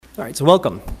All right, so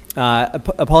welcome.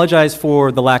 Apologize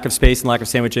for the lack of space and lack of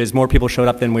sandwiches. More people showed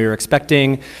up than we were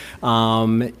expecting.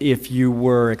 If you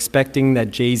were expecting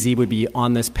that Jay-Z would be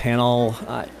on this panel,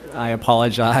 I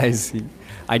apologize.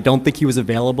 I don't think he was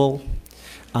available.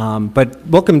 But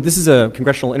welcome. This is a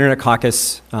Congressional Internet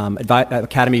Caucus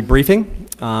Academy briefing,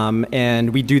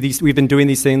 and we've been doing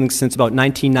these things since about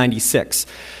 1996.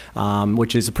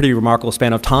 Which is a pretty remarkable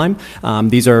span of time.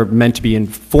 These are meant to be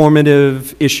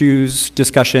informative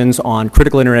discussions on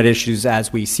critical internet issues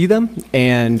as we see them,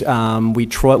 and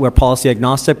we're policy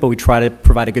agnostic, but we try to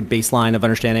provide a good baseline of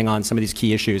understanding on some of these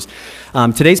key issues.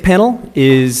 Today's panel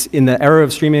is, in the era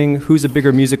of streaming, who's a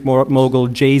bigger music mogul,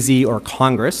 Jay-Z or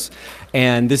Congress?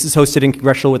 And this is hosted in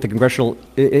conjunction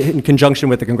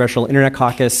with the Congressional Internet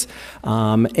Caucus.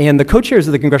 And the co-chairs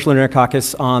of the Congressional Internet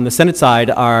Caucus on the Senate side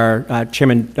are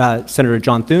Chairman Senator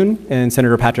John Thune and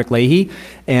Senator Patrick Leahy.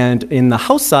 And in the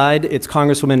House side, it's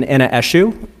Congresswoman Anna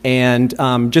Eshoo.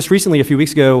 And just recently, a few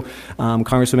weeks ago,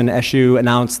 Congresswoman Eshoo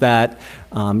announced that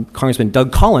Congressman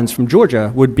Doug Collins from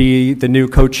Georgia would be the new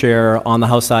co-chair on the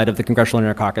House side of the Congressional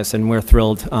Internet Caucus, and we're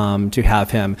thrilled to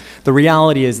have him. The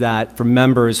reality is that for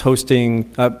members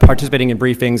participating in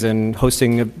briefings and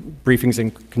hosting briefings in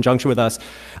conjunction with us,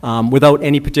 without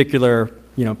any particular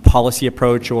policy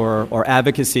approach or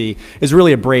advocacy is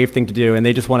really a brave thing to do, and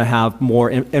they just want to have more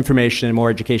information and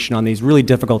more education on these really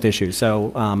difficult issues.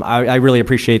 So I really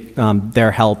appreciate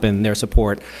their help and their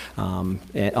support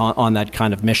on that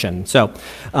kind of mission. So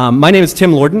my name is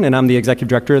Tim Lorden, and I'm the Executive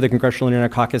Director of the Congressional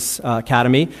Internet Caucus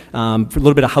Academy. For a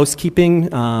little bit of housekeeping,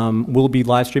 we'll be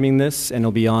live streaming this, and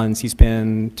it'll be on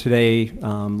C-SPAN today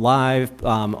live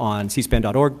on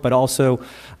cspan.org, but also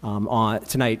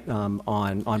tonight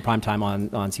on primetime on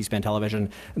C-SPAN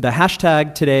television. The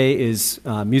hashtag today is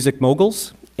Music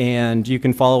Moguls, and you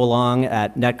can follow along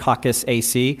at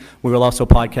NetCaucusAC. We will also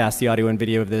podcast the audio and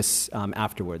video of this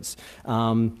afterwards.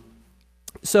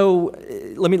 So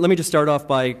let me just start off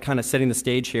by kind of setting the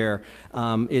stage here.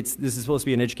 This is supposed to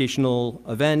be an educational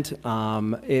event.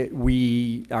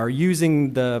 We are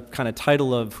using the kind of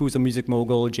title of who's a music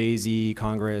mogul, Jay-Z,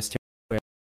 Congress,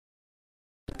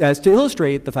 as to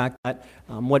illustrate the fact that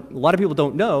what a lot of people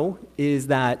don't know is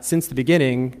that since the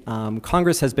beginning,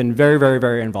 Congress has been very, very,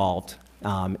 very involved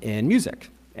in music.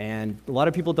 And a lot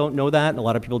of people don't know that, and a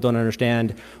lot of people don't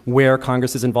understand where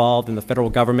Congress is involved in the federal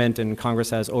government, and Congress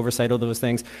has oversight of those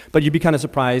things. But you'd be kind of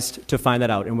surprised to find that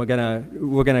out, and we're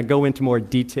gonna go into more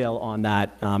detail on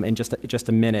that in just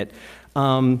a minute.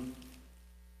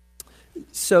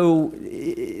 So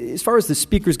as far as the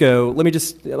speakers go,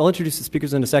 I'll introduce the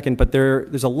speakers in a second, but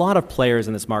there's a lot of players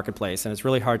in this marketplace, and it's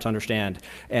really hard to understand.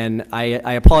 And I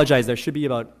apologize, there should be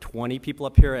about 20 people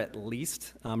up here at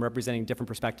least representing different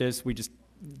perspectives. We just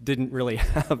didn't really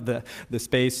have the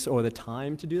space or the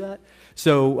time to do that.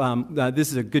 So this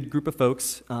is a good group of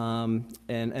folks, and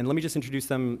let me just introduce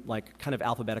them kind of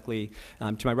alphabetically.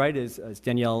 To my right is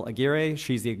Danielle Aguirre.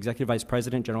 She's the Executive Vice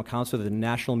President, General Counsel of the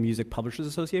National Music Publishers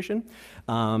Association.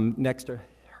 Next to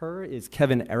her is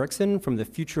Kevin Erickson from the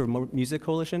Future of Music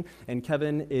Coalition, and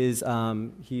Kevin is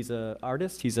he's an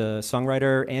artist, he's a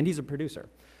songwriter, and he's a producer.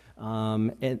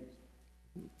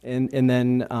 And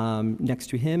then next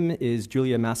to him is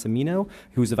Julia Massimino,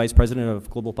 who's the Vice President of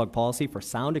Global Public Policy for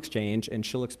Sound Exchange, and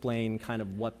she'll explain kind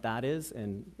of what that is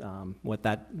and what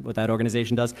that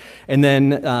organization does. And then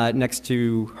next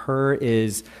to her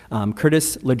is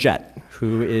Curtis Leggett,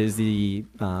 who is the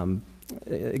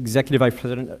Executive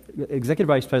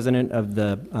Vice President of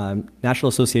the National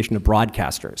Association of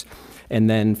Broadcasters. And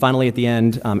then finally at the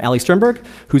end, Ali Sternberg,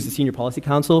 who's the Senior Policy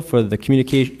Counsel for the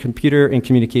Computer and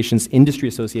Communications Industry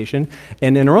Association.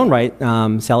 And in her own right,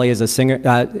 Ali is a singer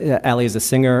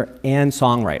and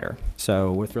songwriter.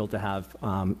 So we're thrilled to have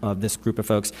this group of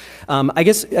folks. I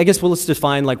guess let's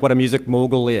define what a music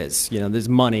mogul is. There's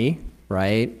money,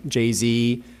 right?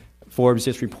 Jay-Z. Forbes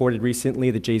just reported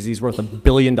recently that Jay-Z is worth $1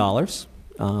 billion.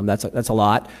 That's a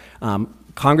lot.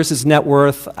 Congress's net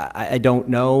worth, I don't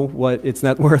know what its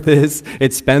net worth is.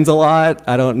 It spends a lot.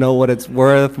 I don't know what it's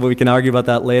worth, but we can argue about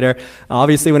that later.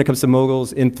 Obviously, when it comes to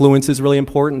moguls, influence is really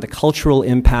important. The cultural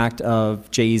impact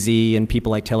of Jay-Z and people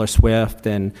like Taylor Swift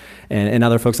and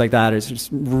other folks like that is just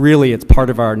really, it's part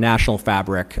of our national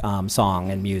fabric,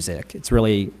 song and music. It's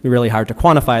really, really hard to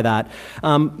quantify that.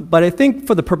 But I think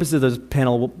for the purposes of this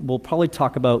panel, we'll probably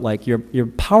talk about your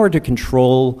power to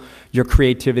control your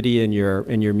creativity and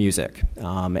your music.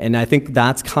 And I think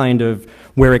that's kind of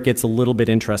where it gets a little bit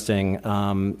interesting.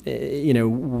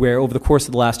 Where over the course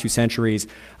of the last 2 centuries,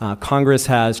 Congress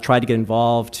has tried to get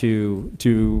involved to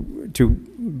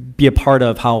be a part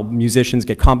of how musicians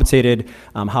get compensated,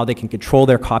 how they can control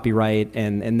their copyright,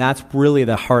 and that's really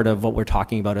the heart of what we're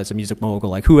talking about as a music mogul,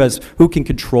 like who can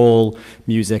control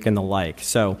music and the like.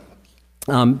 So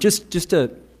just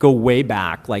to go way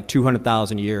back, like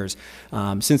 200,000 years,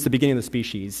 since the beginning of the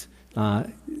species,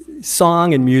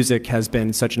 song and music has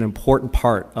been such an important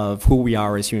part of who we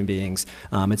are as human beings.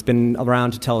 It's been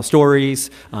around to tell stories,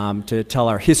 to tell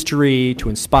our history, to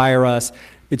inspire us.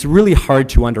 It's really hard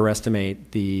to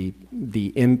underestimate the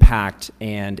impact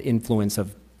and influence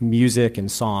of music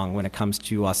and song when it comes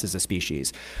to us as a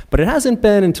species. But it hasn't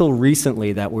been until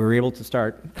recently that we were able to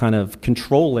start kind of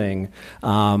controlling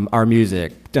our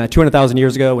music. 200,000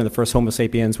 years ago, when the first Homo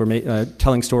sapiens were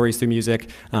telling stories through music,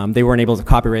 they weren't able to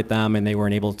copyright them and they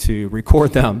weren't able to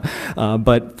record them.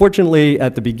 But fortunately,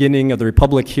 at the beginning of the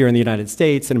Republic here in the United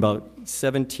States, in about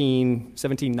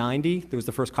 1790, there was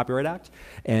the first Copyright Act,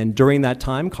 and during that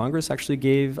time, Congress actually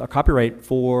gave a copyright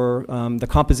for the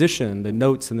composition, the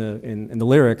notes, and the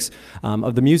lyrics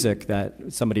of the music that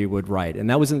somebody would write, and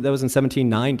that was in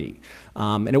 1790.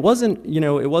 And it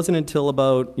wasn't until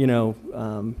about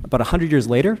 100 years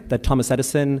later that Thomas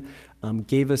Edison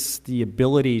gave us the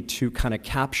ability to kind of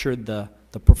capture the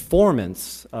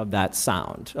performance of that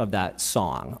sound, of that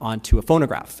song, onto a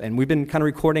phonograph. And we've been kind of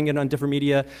recording it on different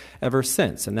media ever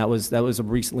since, and that was a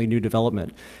recently new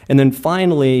development. And then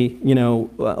finally,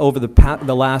 over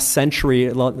the last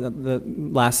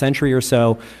century or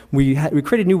so, we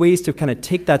created new ways to kind of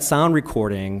take that sound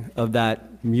recording of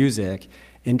that music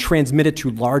and transmit it to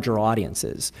larger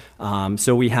audiences.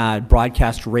 So we had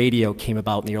broadcast radio came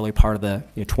about in the early part of the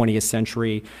 20th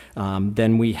century.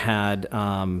 Then we had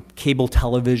cable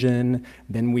television.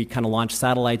 Then we kind of launched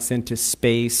satellites into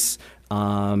space.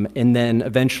 And then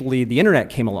eventually the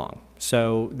internet came along.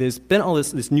 So there's been all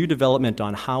this new development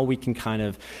on how we can kind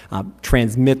of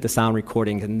transmit the sound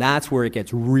recordings, and that's where it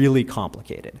gets really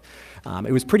complicated.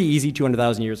 It was pretty easy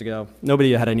 200,000 years ago.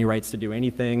 Nobody had any rights to do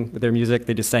anything with their music.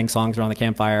 They just sang songs around the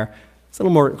campfire. It's a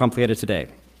little more complicated today.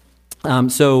 On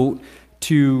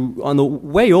the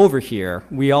way over here,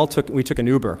 we took an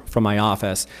Uber from my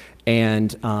office,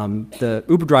 and the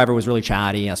Uber driver was really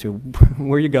chatty. He asked me,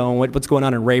 "Where are you going? What's going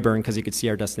on in Rayburn?" Because he could see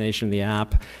our destination in the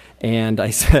app. And I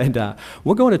said,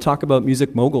 "We're going to talk about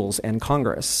music moguls and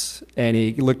Congress." And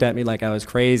he looked at me like I was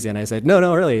crazy, and I said,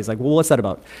 "No, really." He's like, "Well, what's that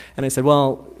about?" And I said,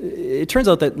 "Well, it turns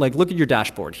out that, like, look at your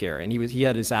dashboard here." And he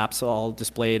had his apps all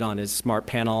displayed on his smart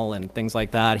panel and things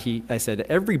like that. I said,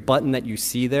 "Every button that you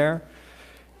see there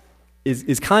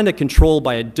is kind of controlled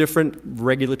by a different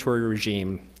regulatory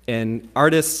regime. And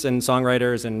artists and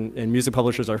songwriters and music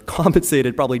publishers are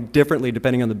compensated probably differently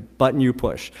depending on the button you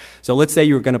push. So let's say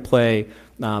you were going to play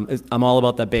I'm All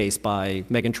About That Bass by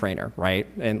Meghan Trainor, right?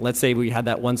 And let's say we had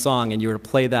that one song and you were to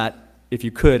play that, if you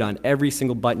could, on every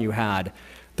single button you had.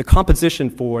 The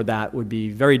composition for that would be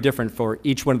very different for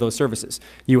each one of those services.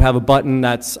 You have a button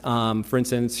that's, for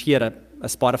instance, he had a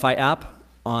Spotify app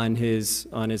on his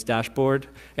dashboard,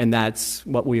 and that's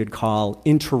what we would call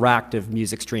interactive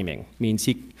music streaming. Means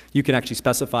you can actually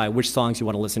specify which songs you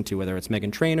want to listen to, whether it's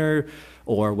Meghan Trainor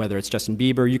or whether it's Justin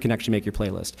Bieber. You can actually make your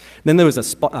playlist. Then there was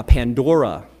a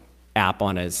Pandora app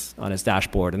on his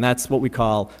dashboard, and that's what we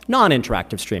call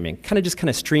non-interactive streaming. Kind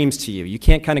of streams to you. You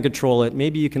can't kind of control it.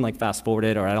 Maybe you can like fast forward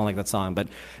it, or I don't like that song, but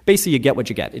basically you get what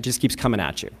you get. It just keeps coming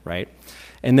at you, right?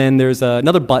 And then there's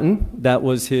another button that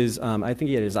was his, I think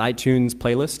he had his iTunes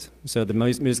playlist. So the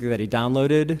music that he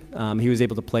downloaded, he was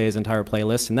able to play his entire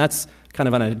playlist. And that's kind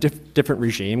of on a different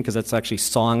regime, because that's actually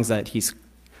songs that he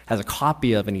has a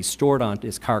copy of and he's stored on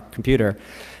his car computer.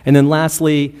 And then then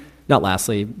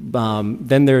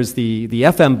there's the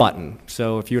FM button.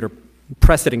 So if you were to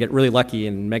press it and get really lucky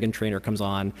and Meghan Trainor comes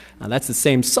on, that's the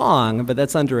same song, but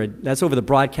that's over the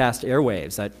broadcast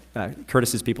airwaves that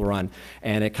Curtis's people run,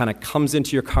 and it kind of comes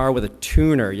into your car with a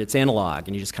tuner. It's analog,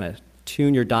 and you just kind of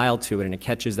tune your dial to it, and it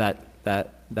catches that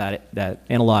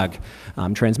analog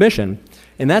transmission,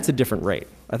 and that's a different rate.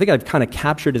 I think I've kind of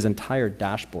captured his entire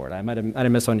dashboard. I might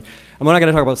have missed one. I'm not going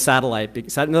to talk about satellite.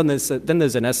 Then there's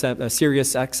a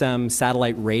Sirius XM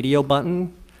satellite radio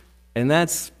button, and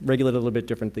that's regulated a little bit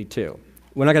differently too.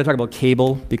 We're not going to talk about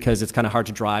cable because it's kind of hard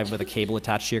to drive with a cable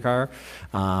attached to your car,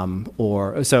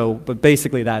 but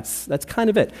basically that's kind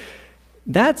of it.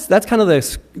 That's kind of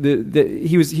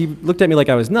he looked at me like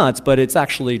I was nuts, but it's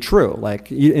actually true.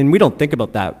 Like, and we don't think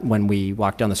about that when we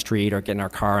walk down the street or get in our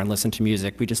car and listen to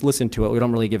music. We just listen to it. We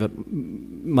don't really give it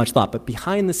much thought. But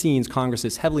behind the scenes, Congress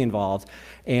is heavily involved.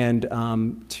 And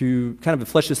to kind of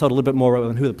flesh this out a little bit more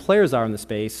on who the players are in the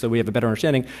space, so we have a better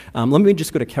understanding. Let me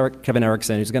just go to Kevin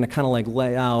Erickson, who's going to kind of like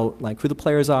lay out like who the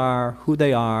players are, who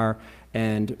they are,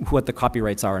 and what the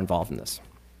copyrights are involved in this.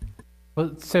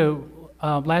 Well, so.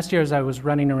 Last year, as I was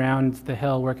running around the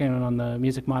Hill working on the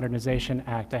Music Modernization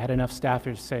Act, I had enough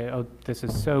staffers say, "Oh, this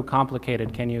is so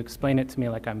complicated. Can you explain it to me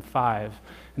like I'm 5?"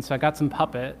 And so I got some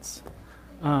puppets.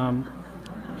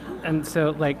 And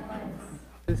so, like,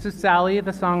 this is Sally,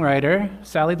 the songwriter.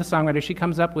 Sally, the songwriter, she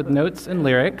comes up with notes and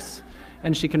lyrics,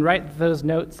 and she can write those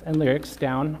notes and lyrics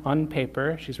down on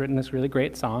paper. She's written this really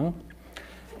great song.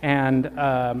 And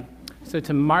so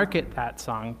to market that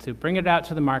song, to bring it out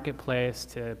to the marketplace,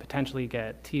 to potentially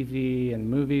get TV and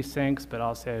movie syncs, but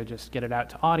also just get it out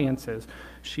to audiences,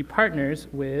 she partners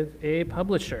with a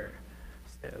publisher.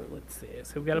 So let's see.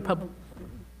 So we've got a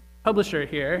publisher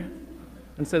here.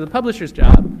 And so the publisher's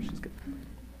job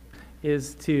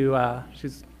is to,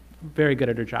 she's very good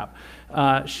at her job.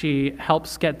 She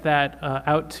helps get that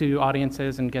out to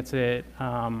audiences and gets it,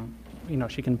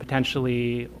 she can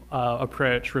potentially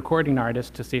approach recording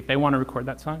artists to see if they want to record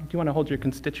that song. Do you want to hold your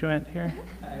constituent here?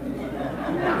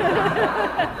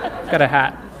 Got a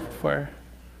hat for.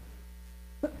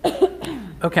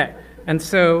 Okay, and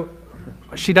so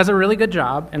she does a really good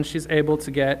job, and she's able to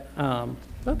get.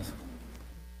 Oops,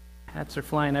 hats are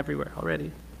flying everywhere already.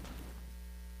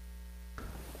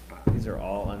 These are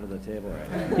all under the table right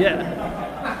now.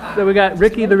 Yeah. So we got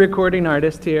Ricky, the recording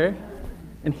artist here.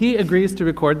 And he agrees to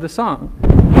record the song.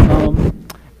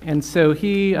 And so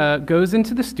he goes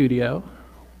into the studio,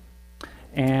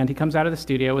 and he comes out of the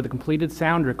studio with a completed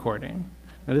sound recording.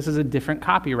 Now, this is a different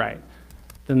copyright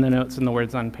than the notes and the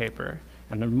words on paper.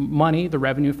 And the money, the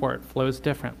revenue for it, flows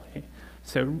differently.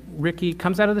 So Ricky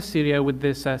comes out of the studio with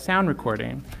this sound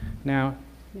recording. Now,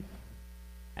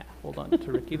 hold on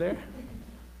to Ricky there.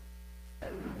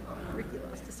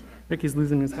 Ricky's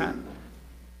losing his hat.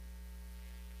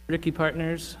 Ricky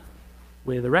partners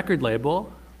with a record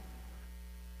label.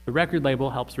 The record label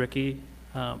helps Ricky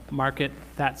market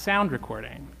that sound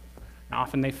recording. Now,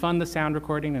 often they fund the sound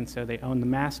recording, and so they own the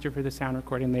master for the sound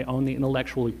recording. They own the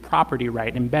intellectual property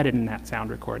right embedded in that sound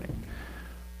recording.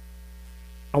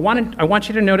 I want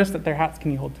you to notice that their hats,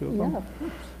 can you hold two of them? Yeah, of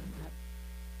course.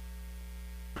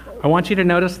 I want you to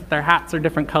notice that their hats are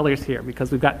different colors here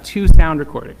because we've got 2 sound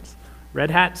recordings. Red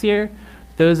hats here,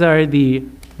 those are the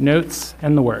notes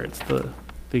and the words,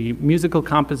 the musical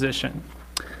composition.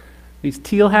 These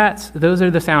teal hats, those are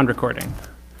the sound recording.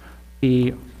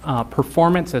 The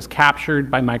performance is captured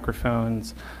by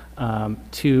microphones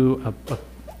to a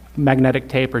magnetic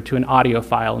tape or to an audio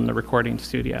file in the recording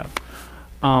studio.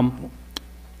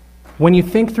 When you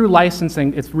think through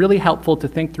licensing, it's really helpful to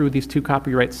think through these 2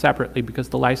 copyrights separately because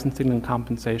the licensing and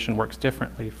compensation works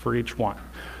differently for each one.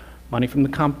 Money from the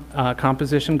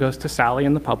composition goes to Sally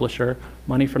and the publisher.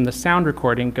 Money from the sound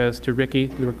recording goes to Ricky,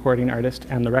 the recording artist,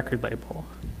 and the record label.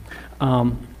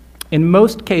 In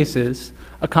most cases,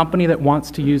 a company that wants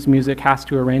to use music has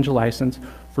to arrange a license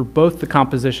for both the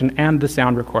composition and the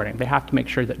sound recording. They have to make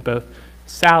sure that both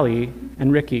Sally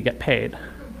and Ricky get paid.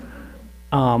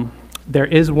 There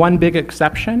is one big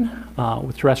exception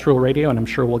with terrestrial radio, and I'm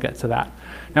sure we'll get to that.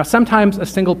 Now, sometimes a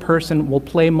single person will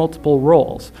play multiple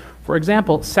roles. For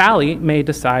example, Sally may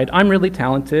decide, I'm really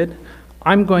talented,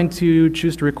 I'm going to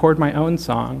choose to record my own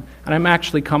song, and I'm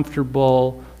actually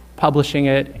comfortable publishing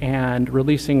it and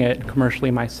releasing it commercially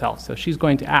myself. So she's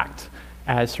going to act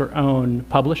as her own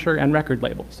publisher and record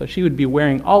label. So she would be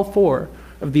wearing all 4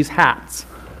 of these hats.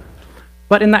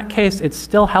 But in that case, it's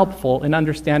still helpful in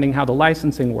understanding how the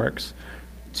licensing works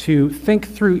to think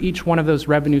through each one of those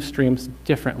revenue streams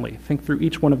differently, think through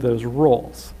each one of those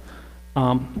roles.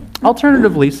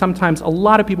 Alternatively, sometimes a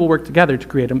lot of people work together to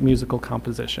create a musical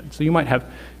composition. So you might have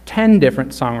 10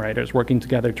 different songwriters working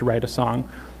together to write a song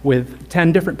with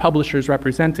 10 different publishers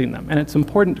representing them. And it's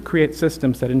important to create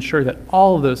systems that ensure that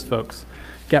all of those folks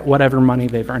get whatever money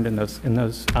they've earned in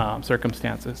those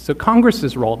circumstances. So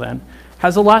Congress's role then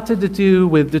has a lot to do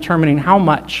with determining how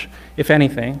much, if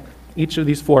anything, each of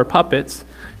these 4 puppets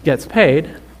gets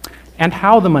paid, and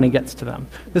how the money gets to them.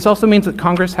 This also means that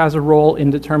Congress has a role in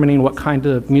determining what kind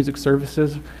of music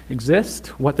services exist,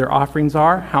 what their offerings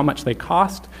are, how much they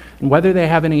cost, and whether they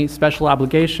have any special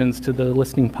obligations to the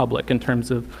listening public in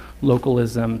terms of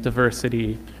localism,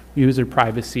 diversity, user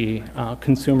privacy,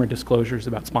 consumer disclosures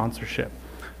about sponsorship.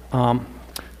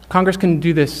 Congress can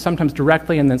do this sometimes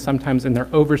directly and then sometimes in their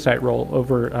oversight role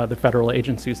over the federal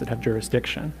agencies that have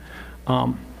jurisdiction.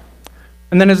 And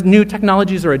then as new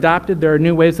technologies are adopted, there are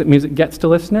new ways that music gets to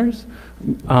listeners.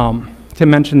 Tim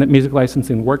mentioned that music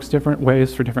licensing works different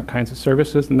ways for different kinds of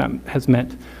services, and that has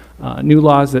meant new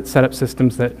laws that set up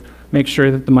systems that make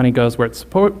sure that the money goes where it's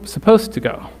supposed to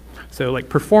go. So like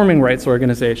performing rights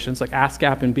organizations like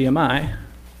ASCAP and BMI.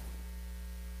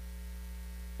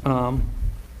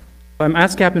 I'm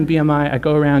ASCAP and BMI, I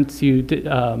go around to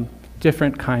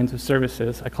different kinds of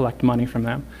services. I collect money from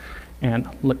them. And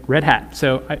look, red hat.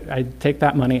 So I take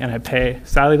that money and I pay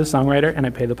Sally the songwriter and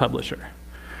I pay the publisher.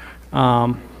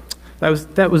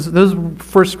 Those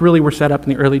first really were set up in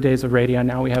the early days of radio.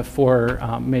 Now we have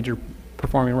 4 major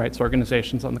performing rights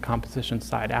organizations on the composition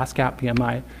side: ASCAP,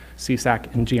 BMI,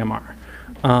 CSAC, and GMR.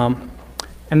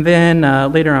 And then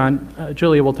later on,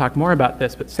 Julia will talk more about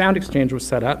this, but Sound Exchange was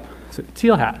set up. So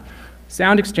Teal Hat.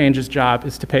 Sound Exchange's job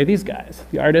is to pay these guys,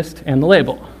 the artist and the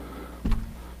label.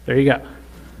 There you go.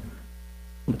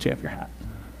 I'll let you have your hat.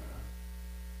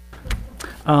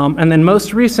 And then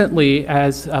most recently,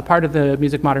 as part of the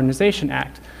Music Modernization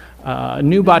Act, a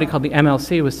new body called the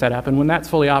MLC was set up, and when that's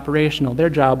fully operational, their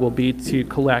job will be to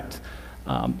collect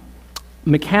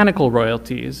mechanical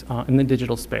royalties in the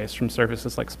digital space from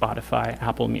services like Spotify,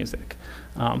 Apple Music.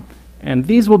 And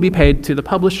these will be paid to the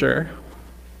publisher,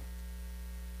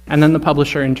 and then the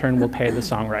publisher in turn will pay the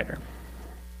songwriter.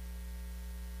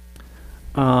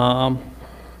 I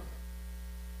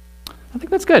think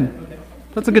that's good.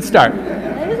 That's a good start.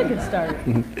 That is a good start.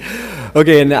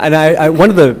 Okay, and I one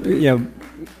of the,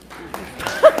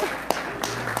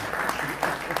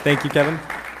 thank you, Kevin.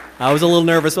 I was a little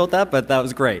nervous about that, but that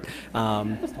was great.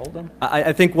 Just hold them.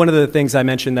 I think one of the things I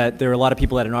mentioned, that there are a lot of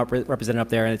people that are not represented up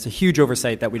there, and it's a huge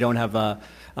oversight that we don't have a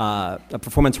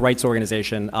performance rights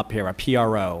organization up here, a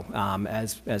PRO.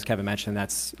 As Kevin mentioned,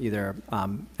 that's either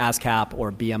ASCAP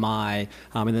or BMI,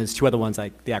 and then there's 2 other ones,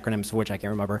 like the acronyms for which I can't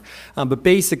remember. But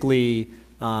basically,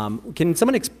 can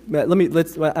someone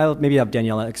maybe have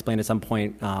Danielle explain at some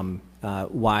point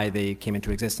why they came into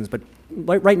existence. But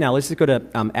right now, let's just go to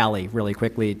Ali really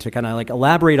quickly to kind of like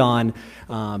elaborate on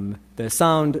the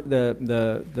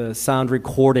sound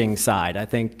recording side. I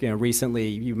think recently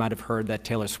you might have heard that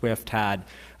Taylor Swift had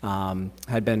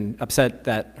been upset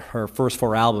that her first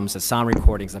 4 albums, the sound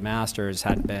recordings, the masters,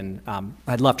 had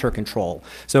left her control.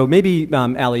 So maybe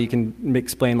Ali, you can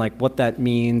explain like what that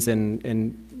means,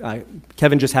 and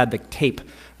Kevin just had the tape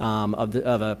of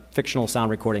a fictional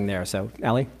sound recording there. So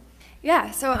Ali.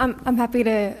 Yeah, so I'm happy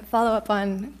to follow up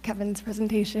on Kevin's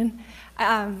presentation.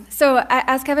 So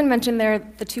as Kevin mentioned, there are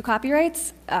the 2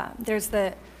 copyrights. There's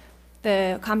the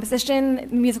composition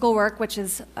musical work, which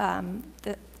is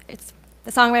it's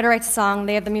the songwriter writes a song.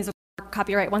 They have the musical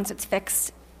copyright once it's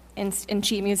fixed in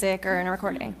sheet music or in a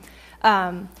recording,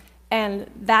 and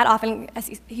that often, as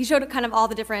he showed kind of all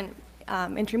the different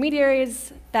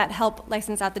intermediaries that help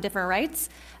license out the different rights,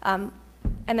 and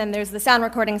then there's the sound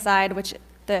recording side, which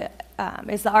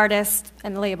is the artist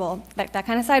and the label, that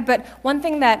kind of side. But one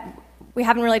thing that we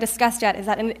haven't really discussed yet is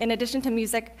that in addition to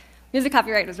music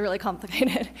copyright is really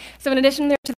complicated. So in addition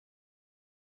to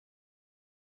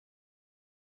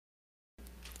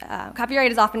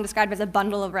copyright is often described as a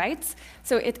bundle of rights.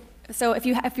 So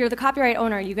if you're the copyright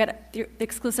owner, you get the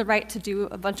exclusive right to do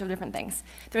a bunch of different things.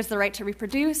 There's the right to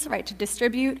reproduce, right to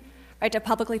distribute, right to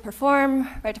publicly perform,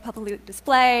 right to publicly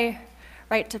display,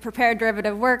 right to prepare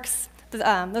derivative works. Those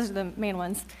are the main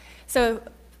ones. So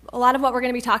a lot of what we're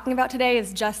going to be talking about today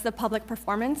is just the public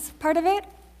performance part of it.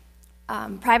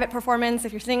 Private performance,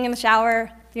 if you're singing in the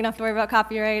shower, you don't have to worry about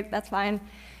copyright, that's fine.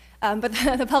 But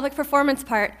the public performance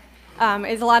part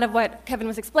is a lot of what Kevin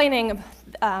was explaining,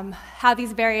 how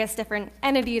these various different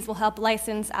entities will help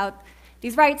license out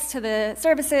these rights to the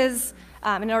services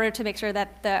in order to make sure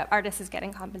that the artist is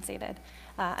getting compensated.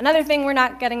 Another thing we're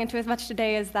not getting into as much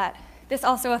today is that this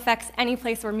also affects any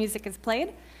place where music is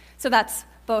played. So that's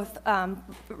both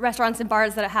restaurants and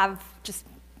bars that have just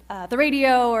the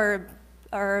radio or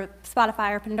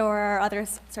Spotify or Pandora or other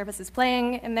services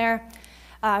playing in there.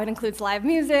 It includes live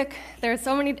music. There's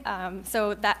so many, and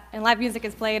live music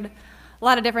is played a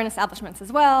lot of different establishments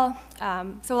as well.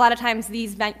 So a lot of times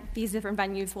these different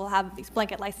venues will have these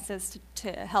blanket licenses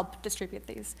to help distribute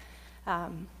these.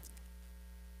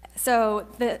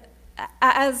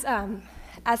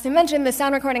 As Tim mentioned, the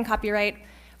sound recording copyright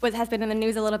has been in the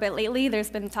news a little bit lately. There's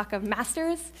been talk of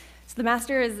masters. So the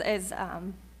master is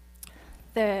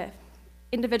the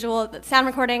individual sound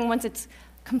recording. Once it's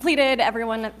completed,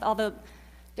 all the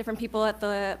different people at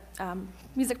the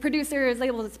music producers,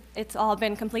 labels, it's all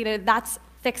been completed. That's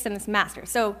fixed in this master.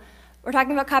 So we're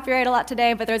talking about copyright a lot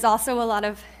today, but there's also a lot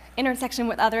of intersection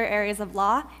with other areas of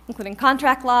law, including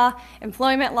contract law,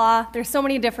 employment law. There's so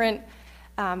many different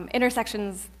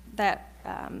intersections that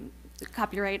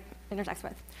copyright intersects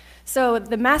with. So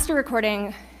the master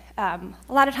recording, a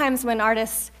lot of times when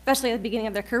artists, especially at the beginning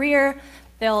of their career,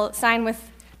 they'll sign with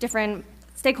different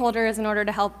stakeholders in order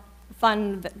to help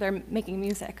fund their making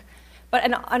music. But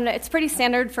and it's pretty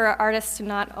standard for artists to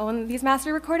not own these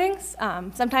master recordings.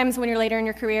 Sometimes when you're later in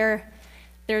your career,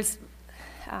 there's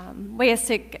ways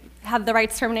to have the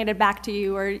rights terminated back to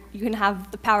you, or you can have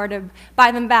the power to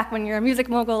buy them back when you're a music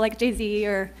mogul like Jay-Z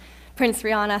or Prince,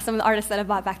 Rihanna, some of the artists that have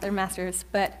bought back their masters.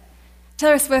 But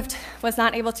Taylor Swift was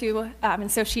not able to,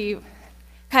 and so she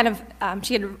kind of,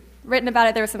 she had written about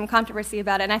it, there was some controversy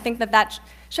about it, and I think that that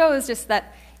shows just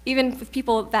that even with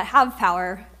people that have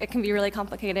power, it can be really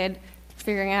complicated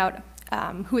figuring out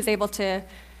who is able to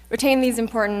retain these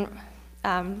important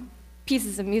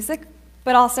pieces of music,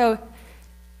 but also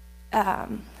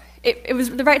it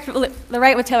was the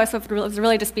right with Taylor Swift was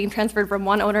really just being transferred from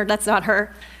one owner that's not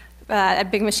her,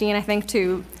 at Big Machine, I think,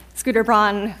 to Scooter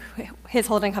Braun, his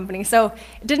holding company. So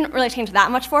it didn't really change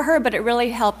that much for her, but it really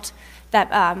helped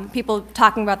that people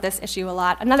talking about this issue a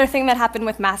lot. Another thing that happened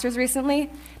with masters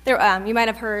recently, you might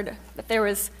have heard that there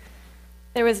was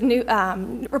new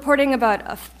reporting about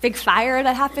a big fire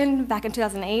that happened back in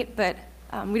 2008, but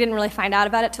we didn't really find out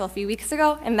about it till a few weeks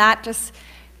ago, and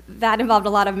that involved a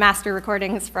lot of master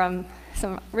recordings from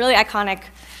some really iconic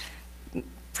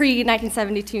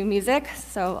pre-1972 music,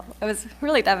 so it was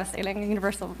really devastating, a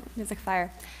universal music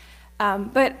fire.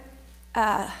 But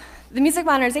the Music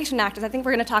Modernization Act, as I think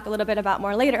we're going to talk a little bit about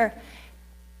more later,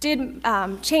 did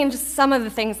change some of the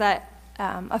things that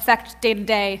affect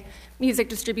day-to-day music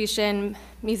distribution,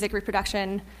 music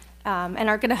reproduction, and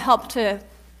are going to help to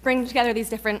bring together these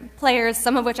different players,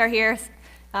 some of which are here.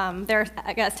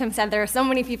 As Tim said, there are so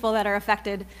many people that are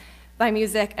affected by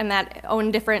music and that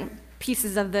own different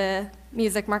pieces of the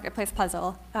music marketplace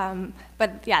puzzle.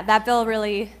 But yeah, that bill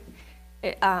really,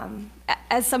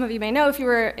 as some of you may know, if you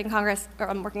were in Congress,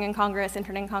 or working in Congress,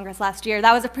 interning in Congress last year,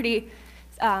 that was a pretty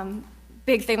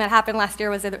big thing that happened last year,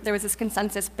 was that there was this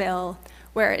consensus bill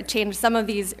where it changed some of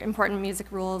these important music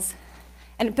rules,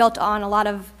 and it built on a lot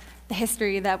of the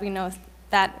history that we know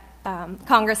that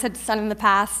Congress had done in the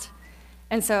past.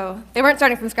 And so they weren't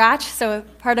starting from scratch, so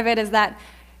part of it is that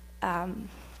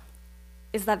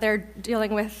they're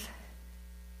dealing with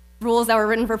rules that were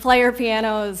written for player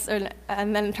pianos,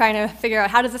 and then trying to figure out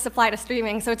how does this apply to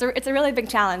streaming. So it's a really big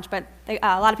challenge, but a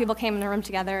lot of people came in the room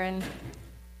together and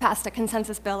passed a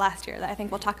consensus bill last year that I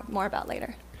think we'll talk more about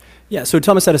later. Yeah, so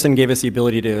Thomas Edison gave us the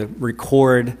ability to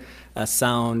record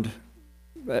sound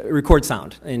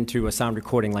into a sound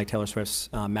recording like Taylor Swift's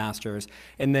masters,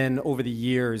 and then over the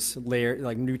years,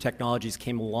 new technologies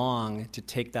came along to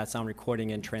take that sound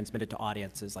recording and transmit it to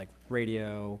audiences like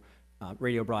radio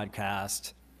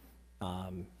broadcast,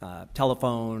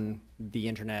 telephone, the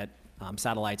internet,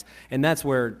 satellites, and that's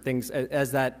where things,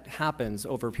 as that happens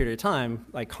over a period of time,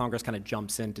 like Congress kind of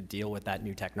jumps in to deal with that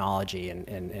new technology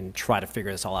and try to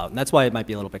figure this all out, and that's why it might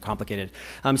be a little bit complicated.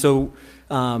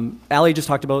 Ali just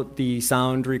talked about the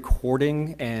sound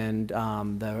recording and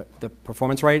the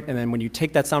performance right, and then when you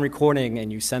take that sound recording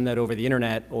and you send that over the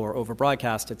internet or over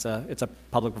broadcast, it's a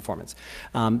public performance.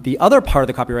 The other part of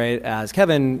the copyright, as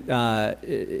Kevin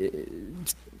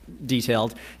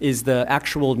detailed, is the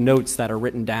actual notes that are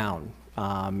written down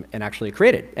and actually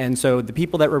created. And so the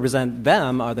people that represent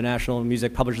them are the National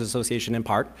Music Publishers Association in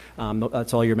part.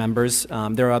 That's all your members.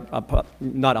 Not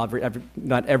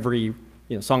every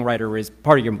songwriter is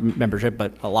part of your membership,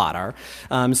 but a lot are.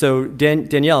 So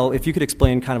Danielle, if you could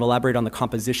explain, kind of elaborate on the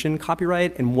composition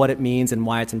copyright and what it means and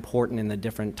why it's important in the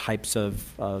different types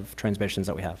of transmissions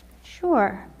that we have.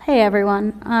 Sure. Hey,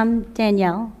 everyone. I'm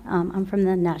Danielle. I'm from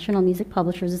the National Music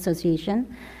Publishers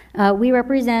Association. We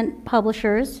represent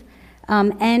publishers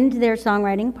and their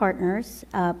songwriting partners.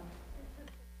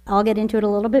 I'll get into it a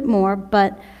little bit more,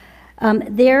 but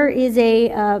there is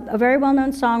a very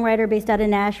well-known songwriter based out of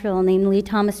Nashville named Lee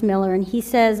Thomas Miller, and he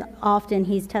says often,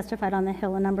 he's testified on the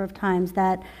Hill a number of times,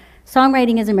 that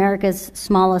songwriting is America's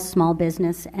smallest small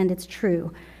business, and it's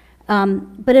true.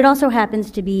 But it also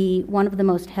happens to be one of the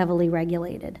most heavily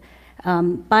regulated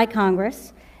by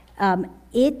Congress.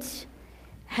 It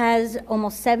has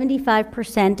almost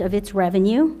 75% of its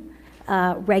revenue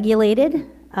regulated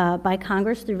by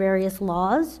Congress through various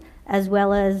laws, as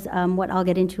well as what I'll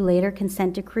get into later,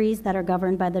 consent decrees that are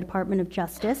governed by the Department of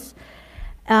Justice.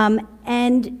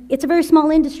 And it's a very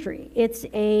small industry. It's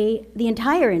the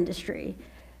entire industry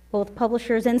both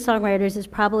publishers and songwriters, is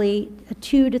probably a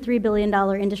 $2 to $3 billion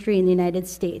industry in the United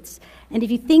States. And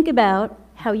if you think about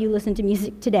how you listen to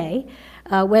music today,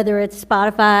 whether it's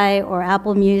Spotify or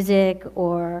Apple Music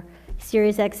or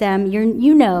SiriusXM,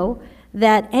 you know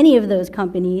that any of those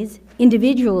companies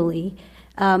individually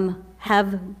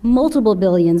have multiple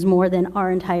billions more than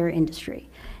our entire industry,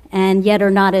 and yet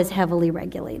are not as heavily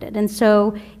regulated. And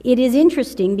so it is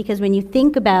interesting because when you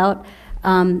think about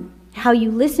how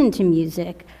you listen to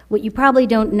music, what you probably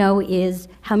don't know is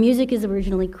how music is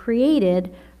originally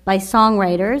created by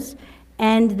songwriters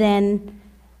and then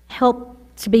help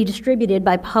to be distributed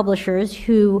by publishers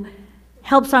who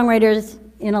help songwriters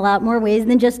in a lot more ways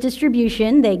than just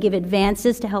distribution. They give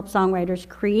advances to help songwriters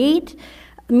create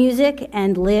music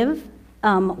and live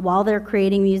while they're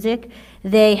creating music.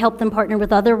 They help them partner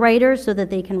with other writers so that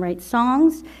they can write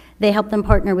songs. They help them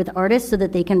partner with artists so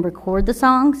that they can record the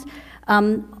songs.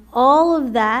 All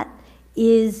of that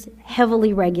is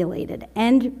heavily regulated.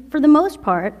 And for the most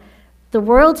part, the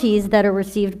royalties that are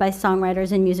received by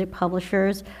songwriters and music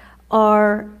publishers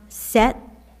are set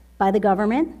by the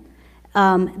government.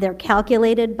 They're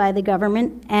calculated by the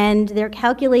government, and they're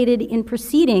calculated in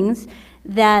proceedings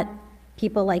that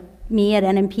people like me at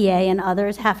NMPA and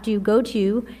others have to go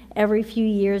to every few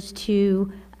years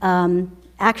to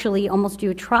actually almost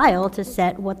do a trial to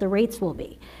set what the rates will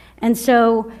be. And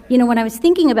so, when I was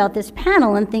thinking about this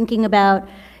panel and thinking about,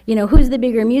 who's the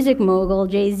bigger music mogul,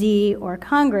 Jay-Z or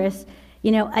Congress,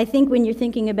 I think when you're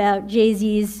thinking about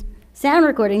Jay-Z's sound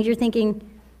recordings, you're thinking,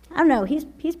 I don't know,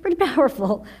 he's pretty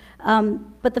powerful.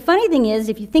 But the funny thing is,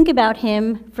 if you think about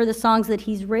him for the songs that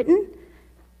he's written,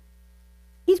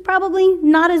 he's probably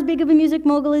not as big of a music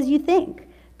mogul as you think.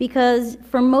 Because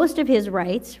for most of his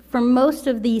rights, for most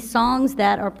of the songs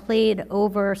that are played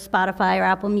over Spotify or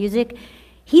Apple Music,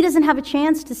 he doesn't have a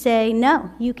chance to say, no,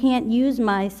 you can't use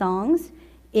my songs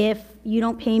if you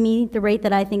don't pay me the rate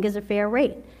that I think is a fair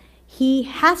rate. He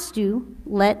has to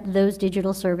let those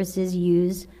digital services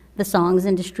use the songs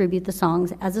and distribute the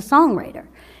songs as a songwriter.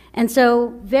 And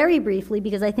so, very briefly,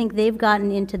 because I think they've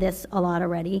gotten into this a lot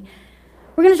already,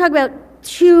 we're going to talk about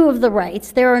two of the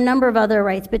rights. There are a number of other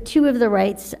rights, but two of the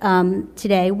rights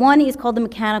today. One is called the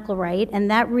mechanical right, and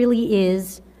that really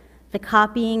is the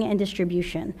copying and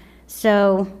distribution.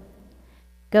 So,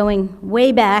 going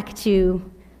way back to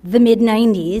the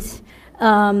mid-90s,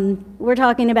 we're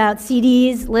talking about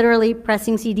CDs, literally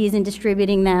pressing CDs and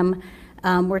distributing them.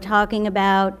 We're talking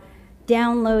about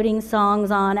downloading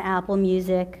songs on Apple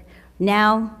Music.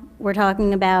 Now we're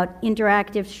talking about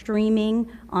interactive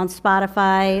streaming on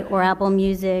Spotify or Apple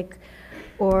Music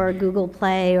or Google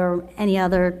Play or any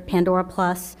other Pandora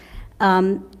Plus.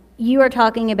 You are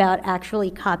talking about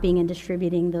actually copying and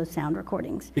distributing those sound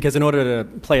recordings. Because in order to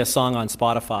play a song on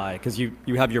Spotify, because you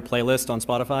have your playlist on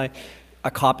Spotify, a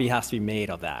copy has to be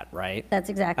made of that, right? That's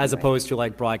exactly As right. opposed to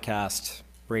like broadcast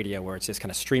radio where it's just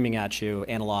kind of streaming at you,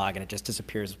 analog, and it just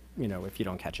disappears, if you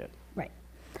don't catch it. Right.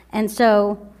 And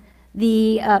so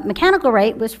the mechanical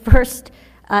right was first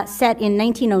set in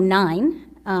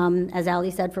 1909, as Ali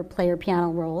said, for player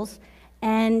piano rolls.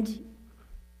 And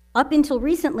up until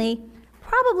recently,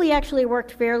 probably actually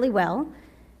worked fairly well.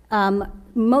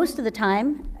 Most of the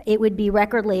time, it would be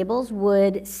record labels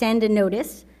would send a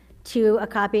notice to a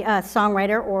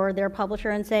songwriter or their publisher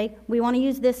and say, we want to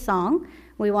use this song,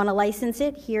 we want to license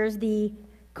it, here's the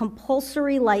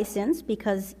compulsory license,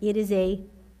 because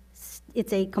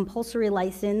it's a compulsory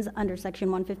license under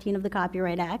Section 115 of the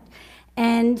Copyright Act,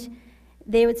 and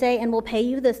they would say, and we'll pay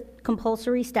you the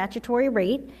compulsory statutory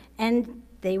rate, and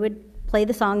they would play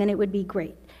the song and it would be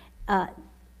great.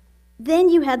 Then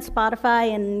you had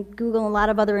Spotify and Google and a lot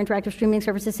of other interactive streaming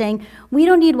services saying, we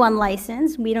don't need one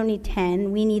license, we don't need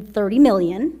 10, we need 30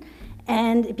 million.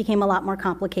 And it became a lot more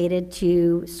complicated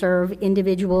to serve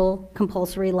individual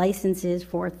compulsory licenses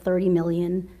for 30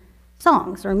 million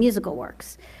songs or musical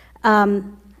works.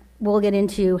 We'll get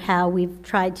into how we've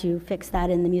tried to fix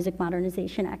that in the Music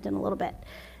Modernization Act in a little bit.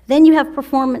 Then you have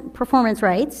performance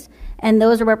rights, and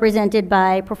those are represented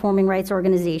by performing rights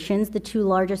organizations, the two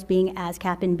largest being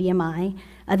ASCAP and BMI,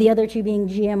 the other two being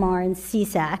GMR and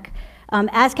CSAC.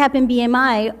 ASCAP and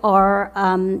BMI are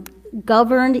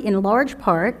governed in large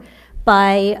part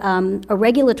by a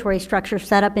regulatory structure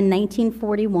set up in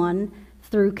 1941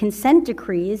 through consent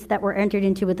decrees that were entered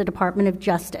into with the Department of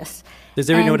Justice. Does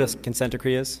everyone know what a consent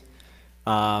decree is?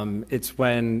 It's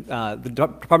when the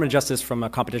Department of Justice, from a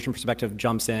competition perspective,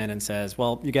 jumps in and says,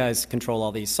 well, you guys control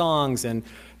all these songs, and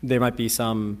there might be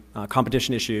some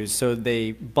competition issues. So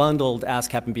they bundled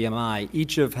ASCAP and BMI.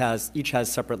 Each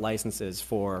has separate licenses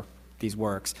for these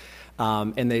works.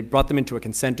 And they brought them into a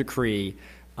consent decree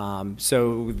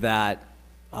so that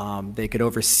they could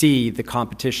oversee the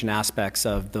competition aspects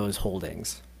of those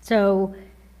holdings? So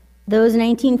those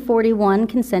 1941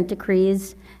 consent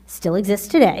decrees still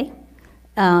exist today.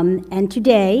 And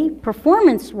today,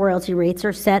 performance royalty rates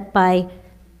are set by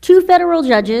 2 federal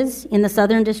judges in the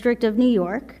Southern District of New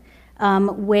York,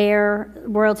 where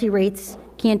royalty rates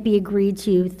can't be agreed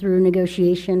to through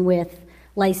negotiation with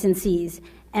licensees.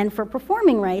 And for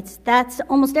performing rights, that's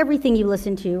almost everything you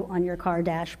listen to on your car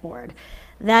dashboard.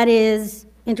 That is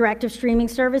interactive streaming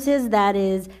services, that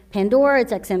is Pandora,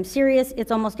 it's XM Sirius,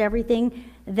 it's almost everything.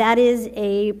 That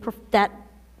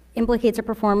implicates a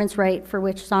performance right for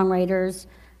which songwriters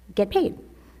get paid.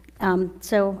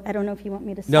 So I don't know if you want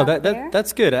me to stop there.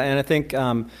 That's good. And I think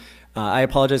I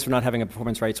apologize for not having a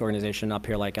performance rights organization up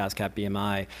here like ASCAP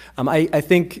BMI. I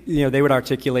think they would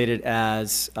articulate it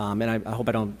as, and I hope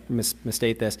I don't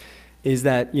misstate this, is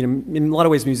that in a lot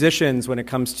of ways musicians, when it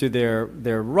comes to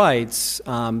their rights,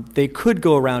 they could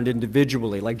go around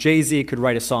individually. Like Jay-Z could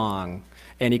write a song,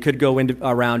 and he could go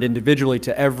around individually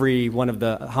to every one of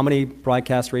the, how many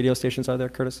broadcast radio stations are there,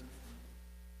 Curtis?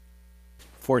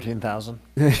 14,000.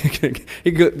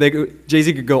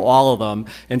 Jay-Z could go all of them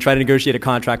and try to negotiate a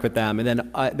contract with them, and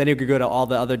then he could go to all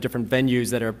the other different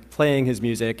venues that are playing his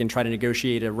music and try to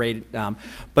negotiate a rate.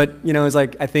 But it's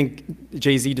like I think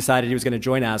Jay-Z decided he was going to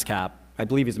join ASCAP. I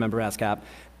believe he's a member of ASCAP,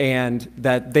 and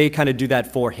that they kind of do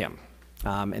that for him.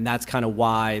 And that's kind of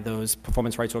why those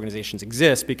performance rights organizations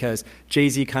exist, because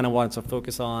Jay-Z kind of wants to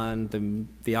focus on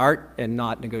the art and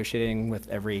not negotiating with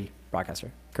every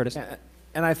broadcaster. Curtis?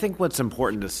 And I think what's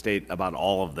important to state about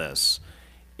all of this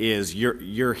is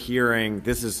you're hearing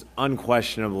this is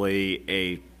unquestionably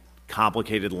a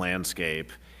complicated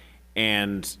landscape,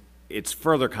 and it's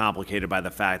further complicated by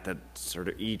the fact that sort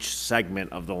of each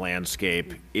segment of the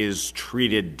landscape is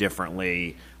treated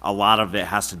differently. A lot of it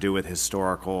has to do with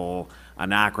historical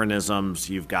anachronisms.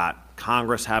 You've got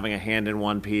Congress having a hand in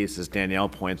one piece. As Danielle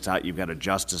points out, you've got a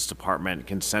Justice Department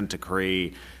consent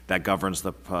decree that governs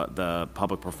the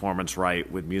public performance right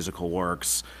with musical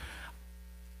works.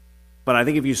 But I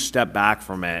think if you step back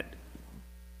from it,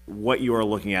 what you are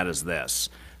looking at is this,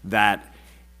 that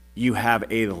you have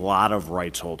a lot of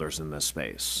rights holders in this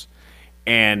space.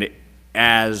 And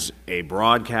as a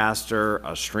broadcaster,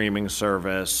 a streaming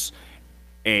service,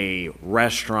 a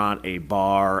restaurant, a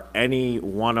bar, any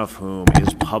one of whom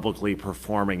is publicly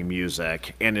performing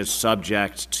music and is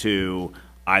subject to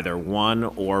either one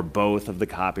or both of the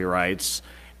copyrights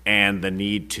and the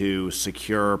need to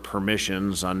secure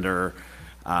permissions under,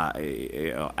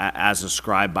 as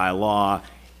ascribed by law,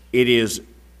 it is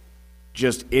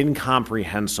just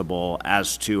incomprehensible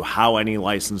as to how any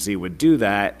licensee would do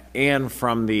that. And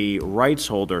from the rights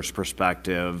holder's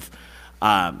perspective,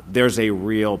 there's a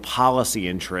real policy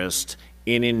interest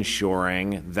in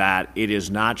ensuring that it is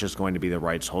not just going to be the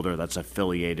rights holder that's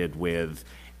affiliated with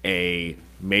a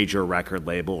major record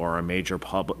label or a major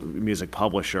music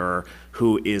publisher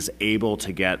who is able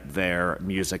to get their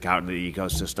music out into the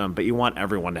ecosystem, but you want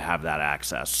everyone to have that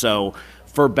access. So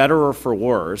for better or for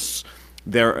worse,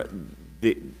 the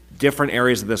different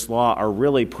areas of this law are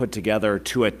really put together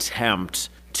to attempt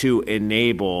to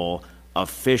enable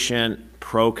efficient,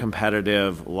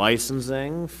 pro-competitive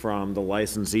licensing from the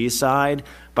licensee side,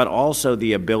 but also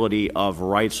the ability of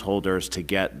rights holders to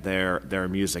get their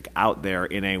music out there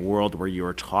in a world where you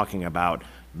are talking about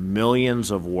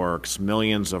millions of works,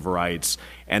 millions of rights,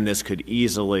 and this could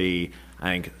easily,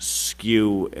 I think,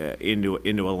 skew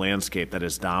into a landscape that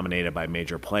is dominated by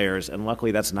major players. And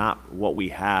luckily, that's not what we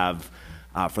have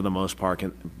for the most part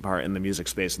in the music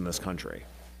space in this country.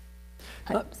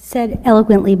 Said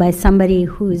eloquently by somebody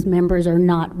whose members are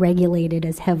not regulated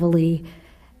as heavily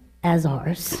as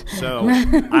ours. So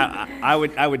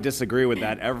I would disagree with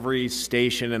that. Every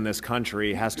station in this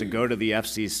country has to go to the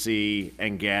FCC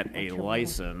and get a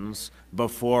license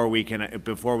before we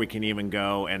can even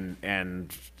go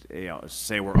and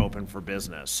say we're open for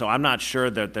business. So I'm not sure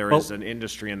that there is an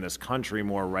industry in this country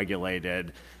more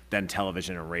regulated than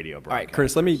television and radio broadcast. All right,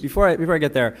 Curtis, let me, before I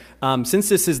get there, since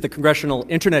this is the Congressional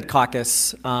Internet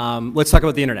Caucus, let's talk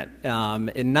about the Internet.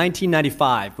 In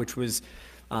 1995, which was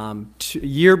a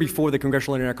year before the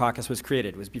Congressional Internet Caucus was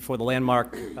created, it was before the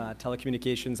landmark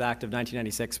Telecommunications Act of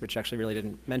 1996, which actually really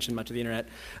didn't mention much of the Internet.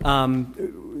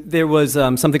 There was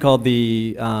something called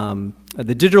the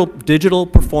Digital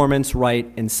Performance Right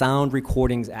and Sound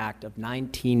Recordings Act of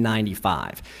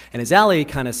 1995. And as Ali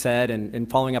kind of said, and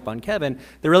following up on Kevin,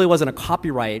 there really wasn't a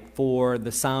copyright for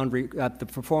the the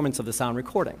performance of the sound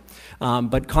recording.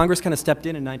 But Congress kind of stepped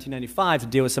in 1995 to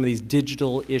deal with some of these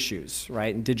digital issues,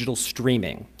 right, and digital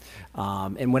streaming.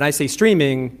 streaming. And when I say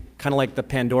streaming, kind of like the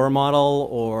Pandora model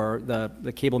or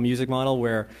the cable music model,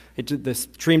 where the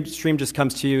stream just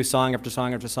comes to you, song after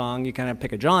song after song. You kind of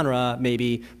pick a genre,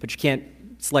 maybe, but you can't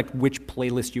select which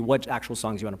playlist what actual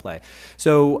songs you want to play.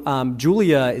 So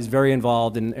Julia is very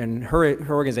involved, in her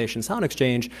organization, Sound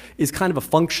Exchange, is kind of a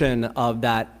function of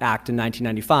that act in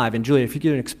 1995. And Julia, if you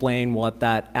could explain what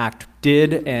that act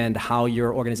did and how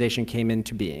your organization came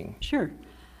into being. Sure.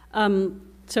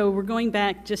 So we're going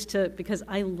back because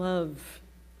I love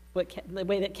the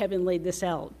way that Kevin laid this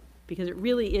out, because it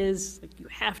really is, like, you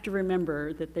have to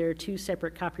remember that there are two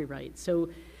separate copyrights. So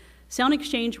Sound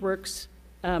Exchange Works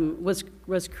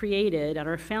was created at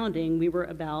our founding. We were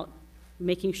about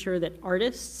making sure that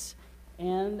artists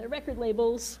and their record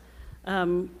labels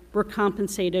were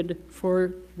compensated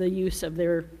for the use of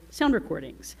their sound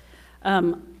recordings.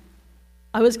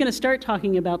 I was going to start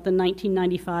talking about the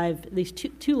 1995, these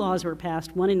two laws were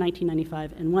passed, one in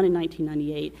 1995 and one in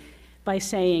 1998, by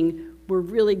saying we're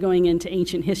really going into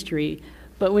ancient history.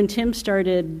 But when Tim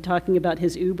started talking about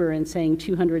his Uber and saying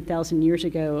 200,000 years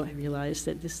ago, I realized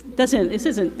that this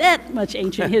isn't that much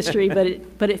ancient history,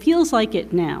 but it feels like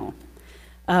it now.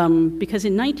 Because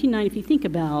in 1990, if you think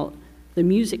about the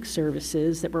music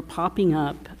services that were popping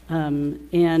up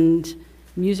and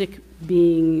music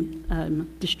being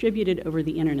distributed over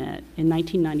the internet in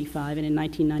 1995 and in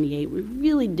 1998 were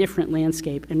really different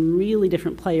landscape and really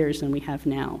different players than we have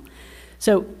now.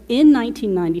 So in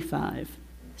 1995,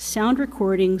 sound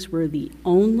recordings were the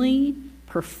only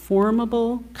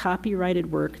performable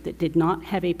copyrighted work that did not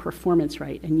have a performance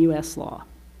right in U.S. law.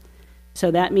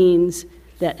 So that means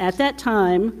that at that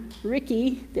time,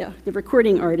 Ricky, the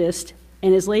recording artist,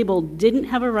 and his label didn't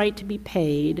have a right to be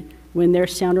paid when their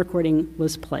sound recording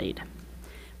was played,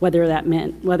 whether that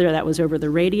was over the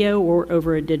radio or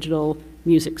over a digital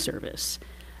music service.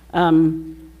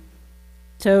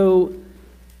 So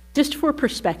just for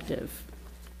perspective,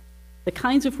 the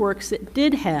kinds of works that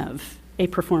did have a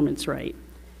performance right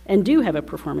and do have a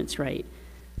performance right: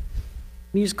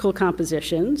 musical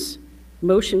compositions,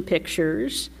 motion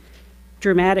pictures,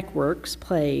 dramatic works,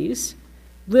 plays,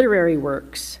 literary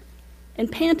works, and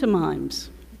pantomimes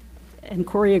and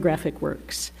choreographic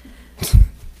works.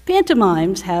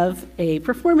 Pantomimes have a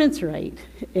performance right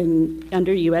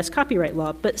under U.S. copyright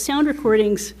law, but sound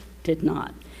recordings did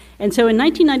not. And so in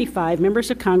 1995,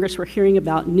 members of Congress were hearing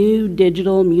about new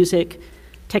digital music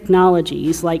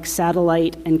technologies like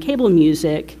satellite and cable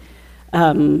music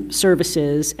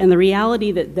services, and the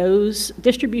reality that those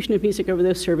distribution of music over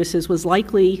those services was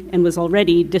likely and was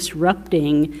already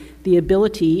disrupting the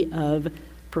ability of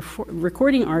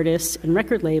recording artists and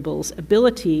record labels'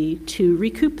 ability to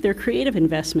recoup their creative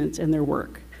investments and their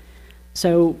work.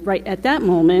 So right at that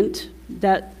moment,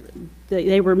 that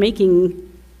they were making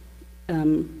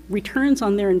returns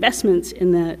on their investments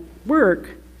in that work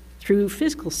through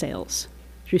physical sales,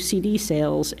 through CD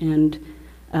sales, and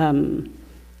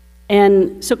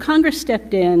so Congress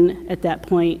stepped in at that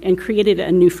point and created a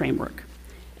new framework.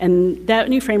 And that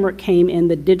new framework came in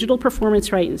the Digital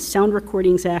Performance Right and Sound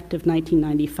Recordings Act of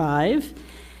 1995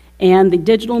 and the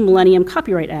Digital Millennium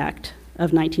Copyright Act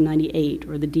of 1998,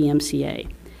 or the DMCA.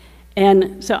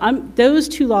 And so those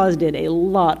two laws did a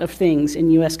lot of things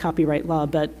in U.S. copyright law,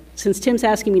 but since Tim's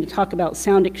asking me to talk about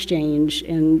sound exchange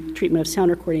and treatment of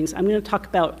sound recordings, I'm going to talk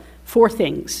about 4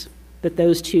 things that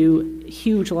those two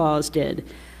huge laws did.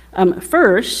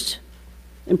 First,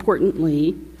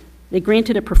 importantly, they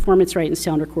granted a performance right in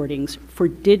sound recordings for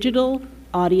digital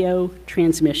audio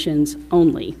transmissions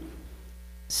only.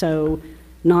 So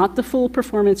not the full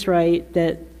performance right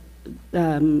that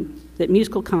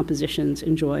musical compositions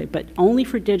enjoy, but only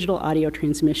for digital audio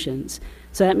transmissions.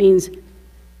 So that means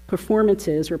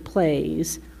performances or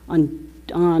plays on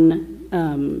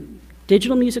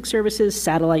digital music services,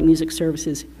 satellite music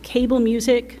services, cable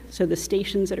music, so the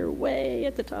stations that are way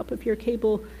at the top of your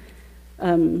cable,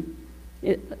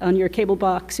 on your cable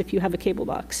box, if you have a cable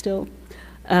box still,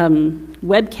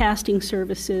 webcasting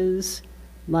services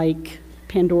like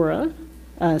Pandora,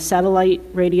 satellite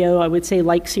radio, I would say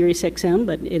like SiriusXM,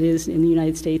 but it is in the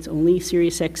United States only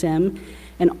SiriusXM,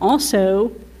 and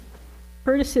also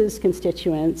Curtis's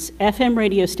constituents, FM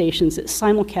radio stations that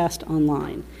simulcast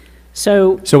online.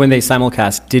 So when they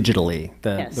simulcast digitally,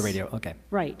 yes, the radio, okay.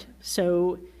 Right.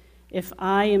 So if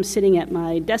I am sitting at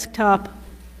my desktop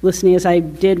listening, as I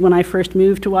did when I first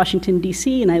moved to Washington,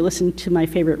 D.C., and I listened to my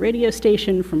favorite radio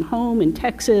station from home in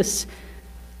Texas,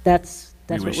 that's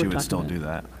what we're talking about. You wish you would still do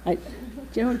that. I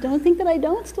don't think that I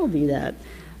don't still do that.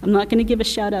 I'm not going to give a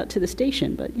shout out to the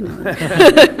station, but you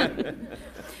know.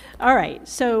 All right,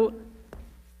 so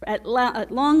At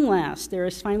long last, there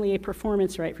is finally a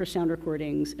performance right for sound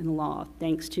recordings in the law,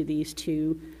 thanks to these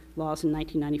two laws in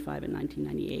 1995 and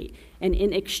 1998. And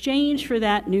in exchange for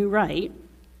that new right,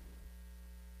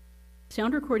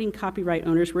 sound recording copyright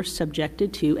owners were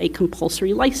subjected to a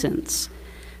compulsory license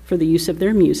for the use of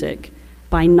their music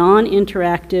by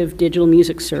non-interactive digital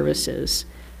music services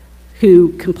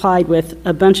who complied with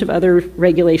a bunch of other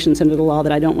regulations under the law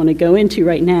that I don't want to go into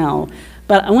right now.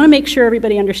 But I want to make sure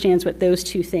everybody understands what those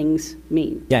two things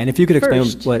mean. Yeah, and if you could explain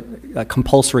First, what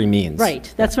compulsory means.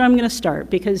 Right, that's where I'm going to start,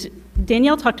 because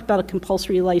Danielle talked about a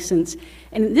compulsory license,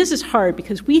 and this is hard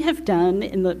because we have done,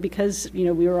 because we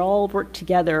were all worked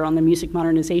together on the Music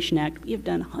Modernization Act, we have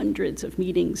done hundreds of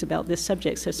meetings about this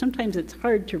subject, so sometimes it's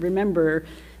hard to remember.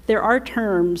 There are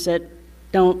terms that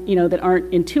that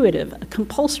aren't intuitive. A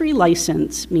compulsory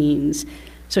license means,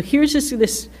 so here's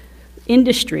this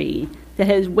industry that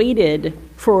has waited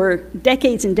for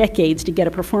decades and decades to get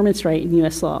a performance right in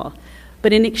U.S. law.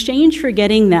 But in exchange for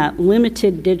getting that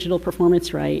limited digital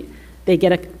performance right,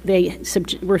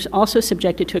 we're also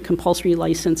subjected to a compulsory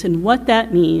license. And what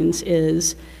that means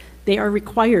is they are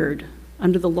required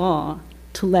under the law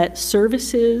to let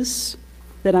services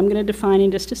that I'm going to define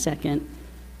in just a second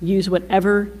use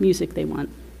whatever music they want.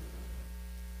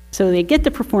 So they get the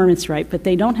performance right, but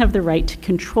they don't have the right to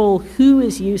control who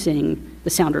is using the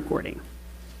sound recording.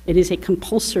 It is a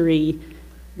compulsory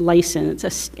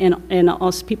license, and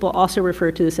also, people also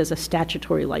refer to this as a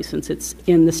statutory license. It's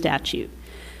in the statute.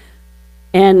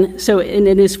 And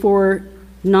it is for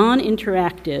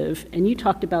non-interactive, and you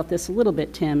talked about this a little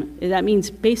bit, Tim. That means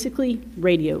basically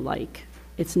radio-like.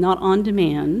 It's not on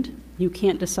demand. You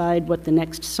can't decide what the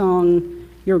next song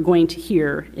you're going to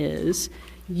hear is.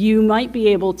 You might be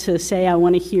able to say, I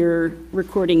want to hear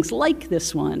recordings like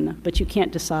this one, but you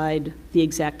can't decide the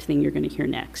exact thing you're going to hear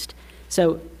next.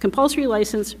 So compulsory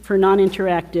license for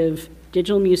non-interactive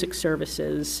digital music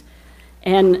services,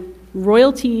 and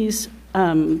royalties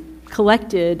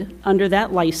collected under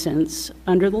that license,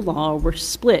 under the law, were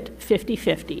split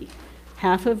 50-50.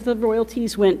 Half of the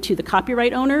royalties went to the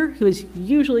copyright owner, who is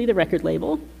usually the record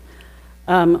label,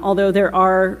 although there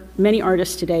are many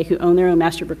artists today who own their own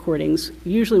mastered recordings.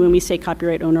 Usually when we say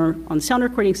copyright owner on the sound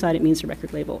recording side, it means the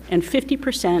record label. And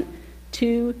 50%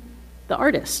 to the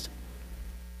artist.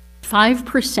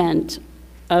 5%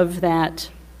 of that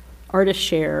artist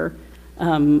share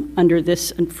under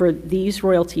this, for these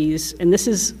royalties, and this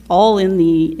is all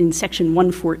in Section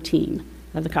 114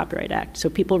 of the Copyright Act. So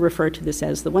people refer to this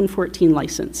as the 114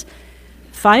 license.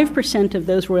 5% of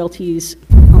those royalties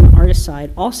on the artist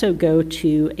side also go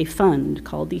to a fund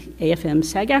called the AFM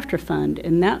SAG-AFTRA Fund,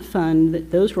 and that fund,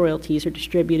 those royalties are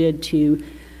distributed to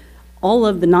all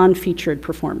of the non-featured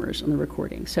performers on the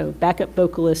recording, so backup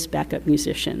vocalists, backup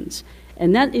musicians.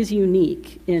 And that is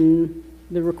unique in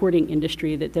the recording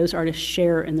industry, that those artists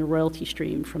share in the royalty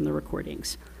stream from the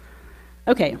recordings.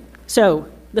 Okay, so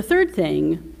the third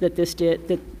thing that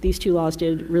these two laws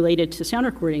did related to sound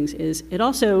recordings is it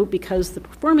also, because the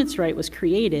performance right was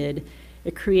created,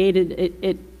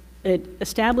 it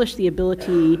established the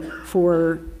ability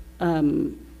for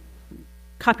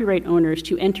copyright owners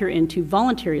to enter into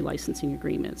voluntary licensing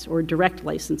agreements or direct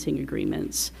licensing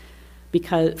agreements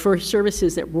for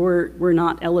services that were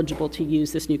not eligible to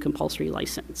use this new compulsory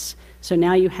license. So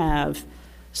now you have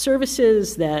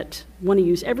services that want to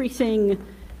use everything,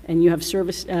 and you have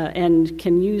service and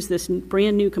can use this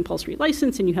brand new compulsory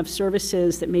license, and you have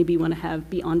services that maybe want to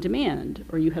be on demand,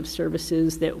 or you have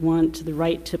services that want the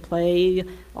right to play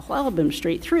a whole album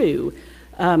straight through.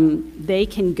 They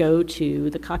can go to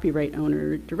the copyright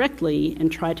owner directly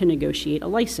and try to negotiate a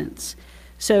license.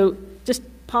 So just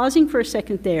pausing for a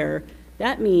second there,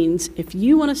 that means if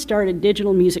you want to start a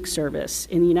digital music service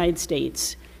in the United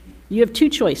States, you have two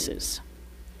choices.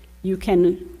 You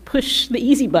can push the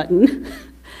easy button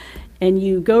and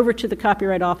you go over to the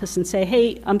Copyright Office and say,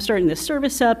 hey, I'm starting this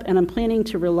service up and I'm planning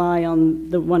to rely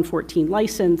on the 114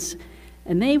 license.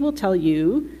 And they will tell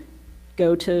you,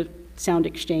 go to Sound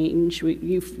Exchange,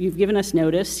 you've given us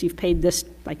notice, you've paid this,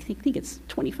 I think it's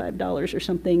 $25 or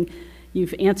something,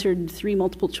 you've answered 3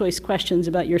 multiple choice questions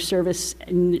about your service,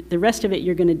 and the rest of it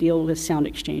you're going to deal with Sound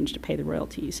Exchange to pay the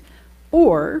royalties.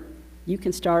 Or you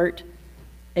can start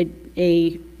an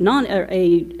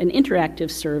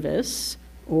interactive service,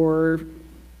 or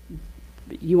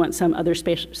you want some other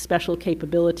special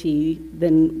capability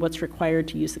than what's required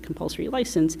to use the compulsory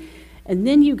license, and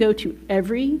then you go to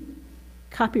every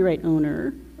copyright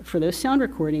owner for those sound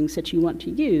recordings that you want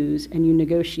to use, and you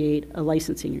negotiate a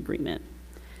licensing agreement.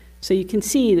 So you can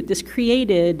see that this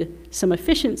created some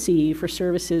efficiency for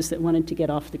services that wanted to get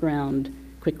off the ground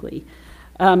quickly.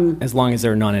 As long as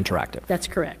they're non-interactive. That's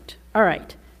correct. All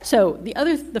right. So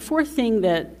the fourth thing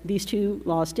that these two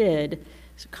laws did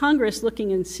is Congress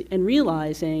looking and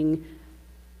realizing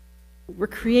we're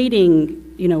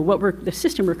creating, the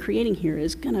system we're creating here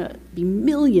is going to be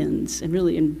millions and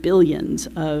really in billions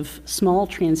of small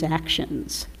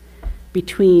transactions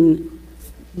between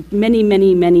many,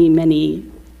 many, many, many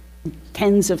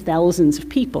tens of thousands of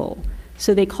people.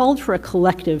 So they called for a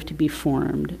collective to be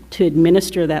formed to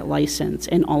administer that license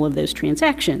and all of those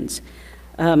transactions.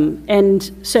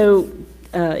 And so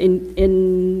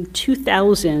in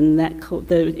 2000,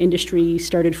 the industry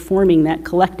started forming that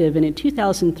collective, and in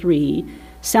 2003,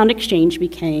 Sound Exchange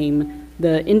became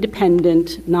the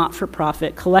independent,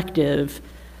 not-for-profit collective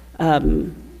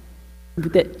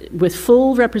with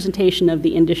full representation of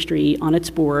the industry on its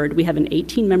board. We have an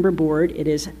 18-member board. It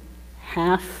is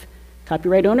half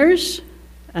copyright owners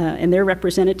and their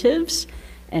representatives,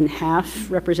 and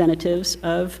half representatives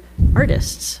of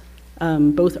artists,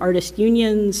 both artist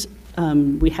unions.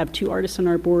 We have 2 artists on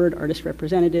our board, artist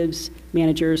representatives,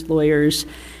 managers, lawyers.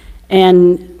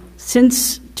 And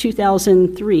since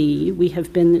 2003, we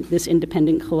have been this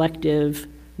independent collective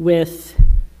with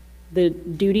the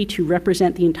duty to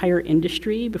represent the entire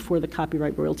industry before the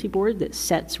Copyright Royalty Board that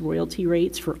sets royalty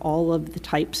rates for all of the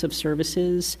types of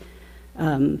services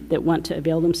that want to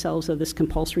avail themselves of this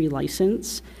compulsory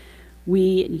license.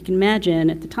 You can imagine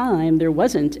at the time, there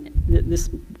wasn't,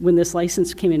 when this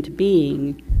license came into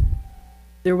being,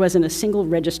 there wasn't a single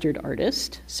registered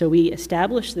artist. So we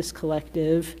established this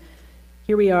collective.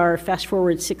 Here we are, fast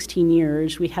forward 16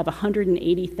 years, we have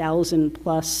 180,000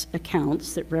 plus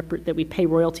accounts that we pay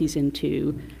royalties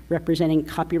into, representing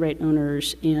copyright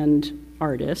owners and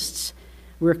artists.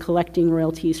 We're collecting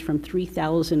royalties from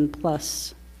 3,000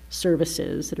 plus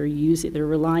services that are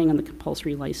relying on the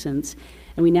compulsory license.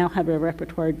 And we now have a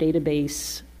repertoire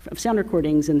database of sound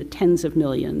recordings in the tens of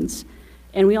millions.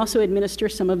 And we also administer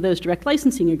some of those direct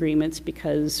licensing agreements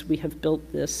because we have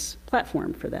built this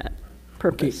platform for that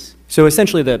purpose. Okay. So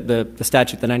essentially the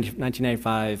statute, the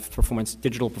 1995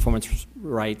 Digital Performance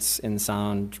Rights in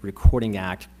Sound Recording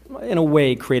Act, in a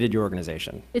way created your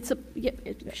organization.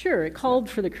 Sure, it called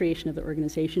for the creation of the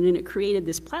organization, and it created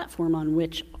this platform on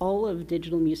which all of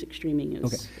digital music streaming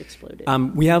is exploded.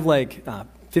 We have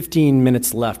 15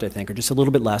 minutes left, I think, or just a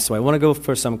little bit less. So I want to go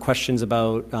for some questions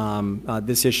about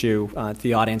this issue to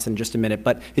the audience in just a minute.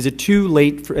 But is it too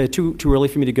late, too early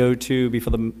for me to go to,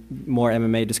 before the more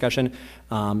MMA discussion,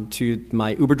 to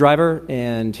my Uber driver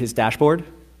and his dashboard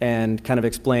and kind of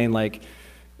explain,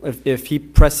 if he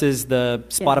presses the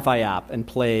Spotify app and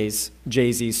plays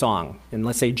Jay-Z's song, and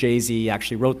let's say Jay-Z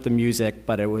actually wrote the music,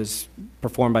 but it was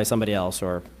performed by somebody else,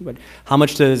 but how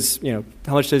much does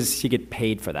he get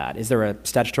paid for that? Is there a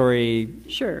statutory?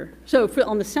 Sure. So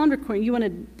on the sound recording, you want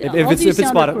to? If it's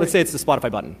Spotify, let's say it's the Spotify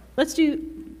button. Let's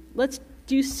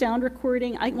do sound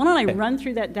recording. Why don't I run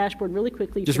through that dashboard really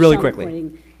quickly? Just really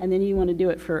quickly. And then you want to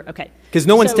do it for, okay. Because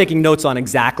no one's taking notes on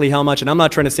exactly how much, and I'm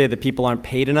not trying to say that people aren't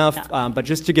paid enough, but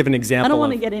just to give an example. I don't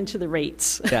want to get into the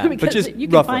rates, yeah, because but just you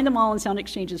can roughly find them all on Sound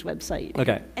Exchange's website.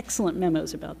 Okay. Excellent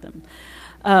memos about them.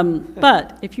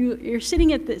 But if you're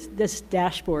sitting at this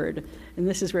dashboard, and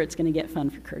this is where it's going to get fun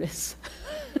for Curtis.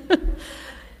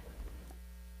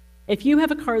 If you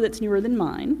have a car that's newer than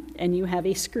mine, and you have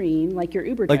a screen like your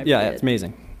Uber driver yeah, did, it's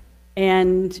amazing.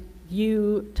 And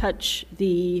you touch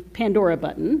the Pandora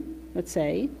button, let's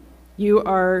say, you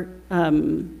are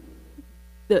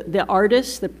the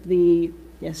artist,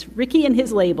 Ricky and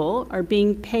his label are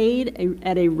being paid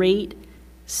at a rate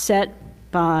set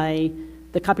by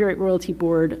the Copyright Royalty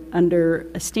Board under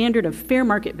a standard of fair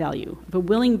market value, of a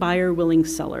willing buyer, willing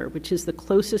seller, which is the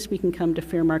closest we can come to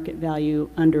fair market value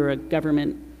under a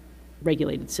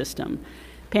government-regulated system.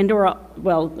 Pandora,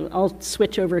 I'll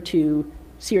switch over to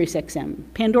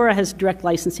SiriusXM. Pandora has direct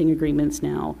licensing agreements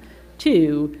now,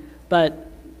 too, but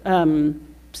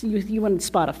so you wanted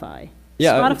Spotify.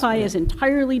 Yeah, Spotify is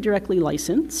entirely directly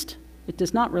licensed. It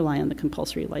does not rely on the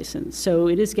compulsory license. So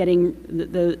it is getting,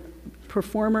 the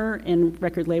performer and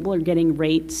record label are getting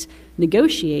rates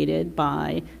negotiated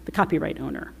by the copyright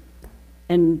owner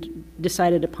and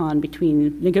negotiated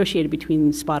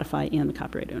between Spotify and the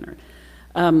copyright owner.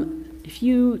 If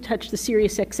you touch the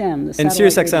SiriusXM, and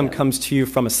SiriusXM comes to you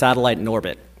from a satellite in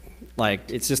orbit.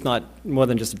 It's just not more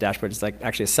than just a dashboard. It's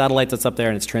actually a satellite that's up there,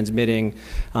 and it's transmitting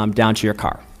down to your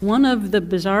car. One of the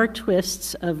bizarre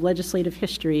twists of legislative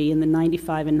history in the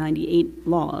 95 and 98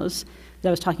 laws that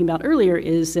I was talking about earlier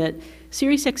is that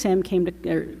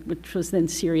SiriusXM which was then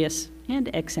Sirius and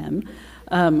XM,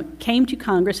 came to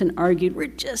Congress and argued, we're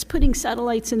just putting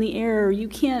satellites in the air.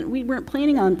 We weren't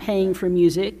planning on paying for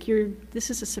music. This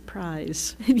is a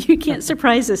surprise. You can't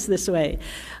surprise us this way.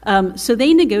 So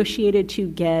they negotiated to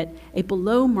get a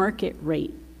below market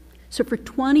rate. So for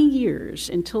 20 years,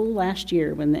 until last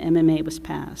year when the MMA was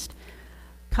passed,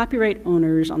 copyright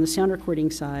owners on the sound recording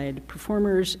side,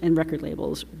 performers and record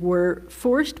labels, were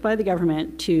forced by the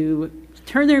government to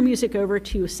turn their music over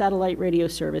to satellite radio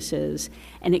services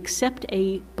and accept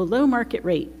a below market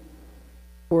rate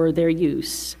for their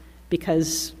use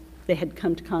because they had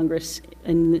come to Congress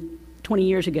 20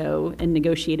 years ago and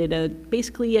negotiated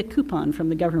basically a coupon from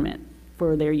the government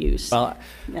for their use. Well,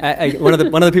 one of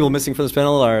the people missing from this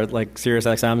panel are like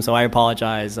SiriusXM, so I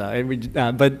apologize.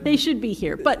 But they should be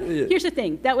here. But here's the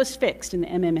thing: that was fixed in the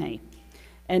MMA,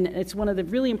 and it's one of the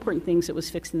really important things that was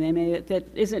fixed in the MMA that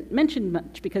isn't mentioned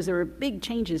much because there were big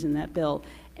changes in that bill.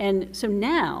 And so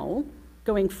now,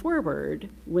 going forward,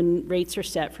 when rates are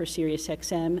set for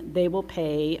SiriusXM, they will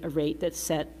pay a rate that's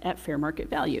set at fair market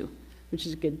value, which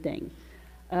is a good thing.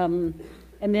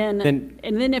 And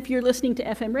then if you're listening to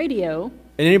FM radio,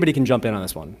 and anybody can jump in on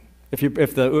this one.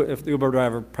 If the Uber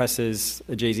driver presses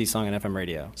a Jay-Z song on FM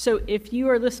radio. So if you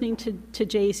are listening to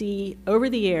Jay-Z over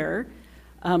the air,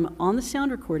 on the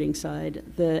sound recording side,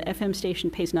 the FM station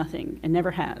pays nothing and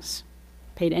never has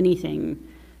paid anything.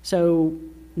 So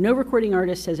no recording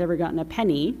artist has ever gotten a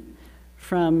penny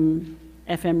from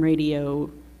FM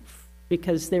radio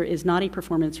because there is not a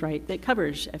performance right that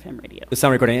covers FM radio. The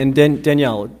sound recording. And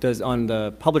Danielle, does on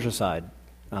the publisher side,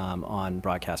 on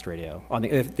broadcast radio, on the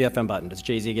FM button, does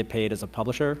Jay-Z get paid as a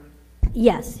publisher?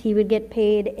 Yes, he would get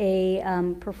paid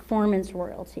a performance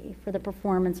royalty for the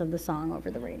performance of the song over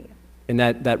the radio. And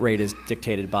that rate is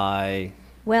dictated by?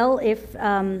 Well, if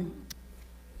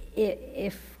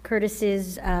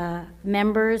Curtis's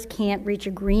members can't reach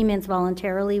agreements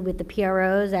voluntarily with the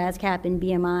PROs, ASCAP and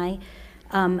BMI,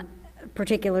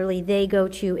 particularly, they go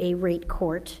to a rate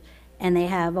court, and they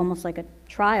have almost like a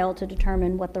trial to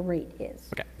determine what the rate is.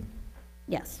 Okay.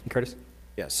 Yes. Curtis?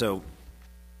 Yeah, so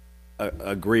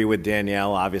agree with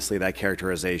Danielle. Obviously, that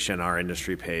characterization, our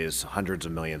industry pays hundreds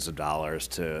of millions of dollars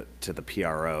to the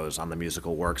PROs on the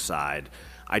musical work side.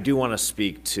 I do want to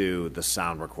speak to the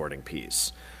sound recording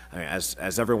piece. I mean,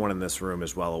 as everyone in this room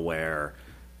is well aware,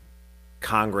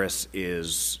 Congress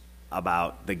is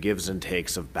about the gives and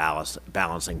takes of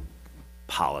balancing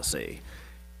policy.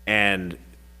 And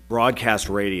broadcast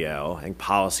radio and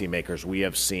policymakers we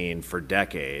have seen for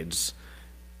decades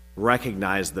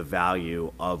recognize the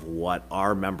value of what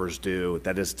our members do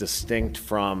that is distinct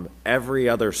from every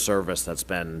other service that's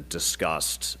been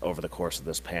discussed over the course of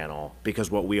this panel, because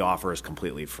what we offer is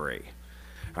completely free.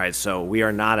 All right, so we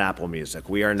are not Apple Music,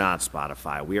 we are not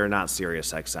Spotify, we are not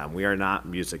SiriusXM, we are not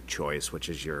Music Choice, which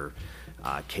is your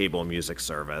cable music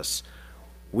service.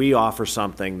 We offer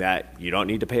something that you don't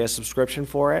need to pay a subscription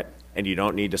for it, and you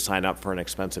don't need to sign up for an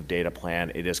expensive data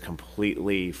plan. It is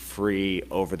completely free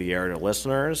over the air to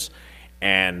listeners,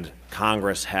 and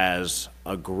Congress has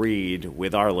agreed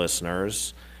with our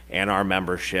listeners and our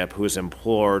membership, who has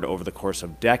implored over the course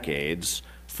of decades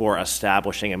for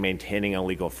establishing and maintaining a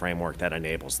legal framework that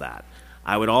enables that.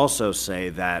 I would also say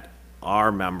that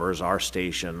our members, our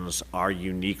stations, are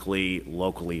uniquely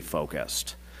locally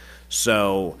focused.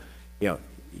 So,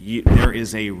 there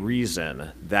is a reason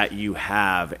that you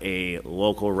have a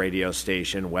local radio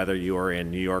station, whether you're in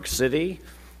New York City,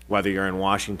 whether you're in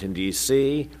Washington,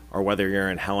 D.C., or whether you're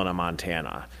in Helena,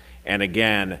 Montana. And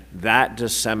again, that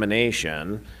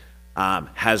dissemination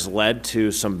has led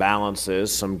to some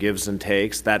balances, some gives and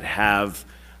takes that have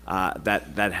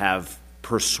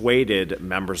persuaded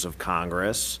members of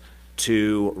Congress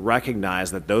to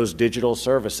recognize that those digital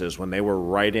services, when they were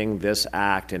writing this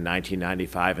act in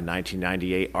 1995 and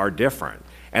 1998, are different.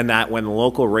 And that when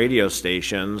local radio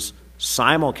stations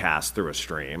simulcast through a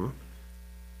stream,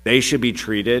 they should be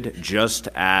treated just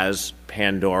as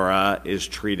Pandora is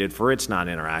treated for its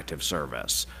non-interactive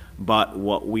service. But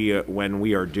when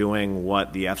we are doing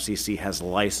what the FCC has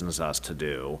licensed us to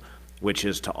do, which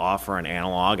is to offer an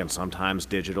analog and sometimes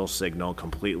digital signal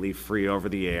completely free over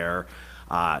the air,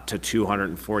 to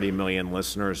 240 million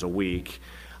listeners a week,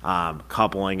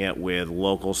 coupling it with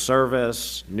local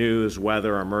service, news,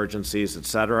 weather, emergencies, et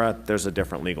cetera, there's a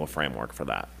different legal framework for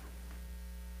that.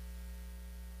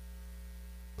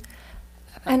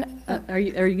 And are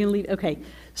you going to lead? Okay,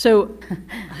 so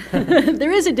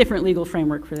there is a different legal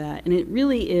framework for that, and it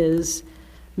really is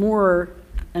more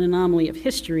an anomaly of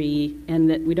history, and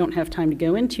that we don't have time to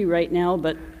go into right now,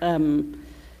 but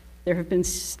there have been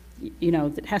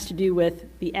that has to do with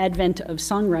the advent of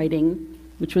songwriting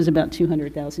which was about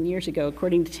 200,000 years ago,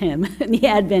 according to Tim, and the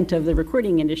advent of the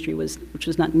recording industry, which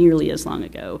was not nearly as long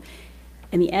ago,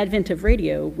 and the advent of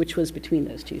radio, which was between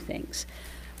those two things.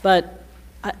 But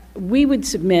we would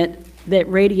submit that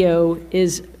radio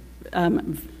is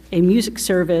a music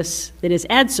service that is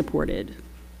ad-supported.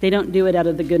 They don't do it out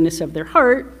of the goodness of their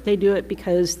heart. They do it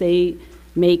because they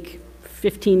make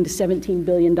 $15 to $17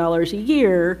 billion a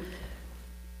year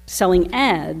selling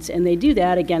ads, and they do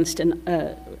that against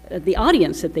the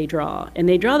audience that they draw. And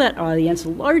they draw that audience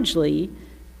largely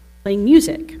playing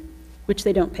music, which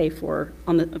they don't pay for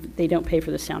they don't pay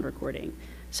for the sound recording.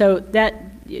 So that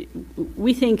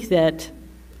we think that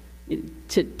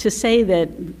to say that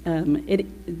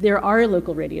there are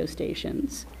local radio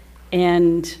stations,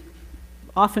 and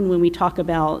often when we talk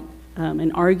about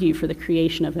and argue for the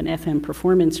creation of an FM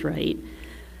performance right,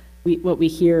 what we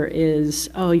hear is,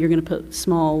 oh, you're going to put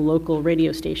small local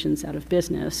radio stations out of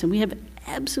business. And we have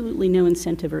absolutely no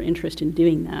incentive or interest in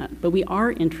doing that. But we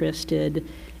are interested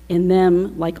in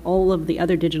them, like all of the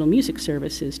other digital music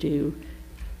services do,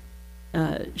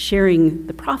 sharing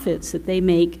the profits that they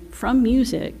make from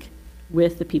music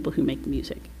with the people who make the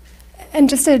music. And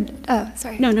just to,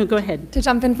 sorry. No, go ahead. To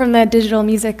jump in from the digital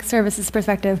music services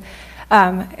perspective,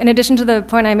 in addition to the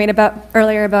point I made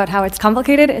earlier about how it's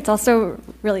complicated, it's also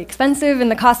really expensive, and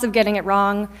the cost of getting it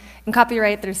wrong. In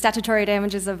copyright, there's statutory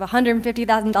damages of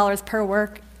 $150,000 per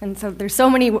work, and so there's so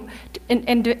many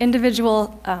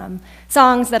individual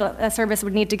songs that a service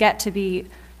would need to get to be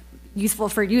useful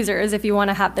for users. If you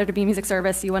want to have there to be a music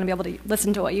service, you want to be able to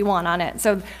listen to what you want on it.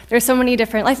 So there's so many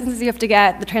different licenses you have to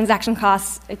get, the transaction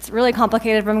costs. It's really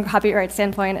complicated from a copyright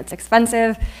standpoint. It's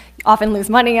expensive. You often lose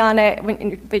money on it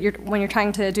when you're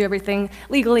trying to do everything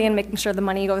legally and making sure the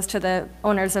money goes to the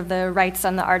owners of the rights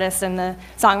and the artists and the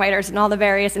songwriters and all the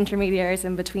various intermediaries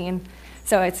in between.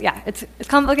 So it's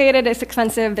complicated, it's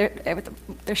expensive.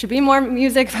 There should be more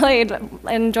music played and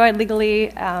enjoyed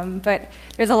legally, but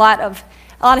there's a lot of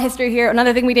history here.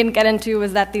 Another thing we didn't get into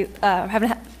was that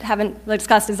haven't really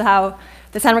discussed is how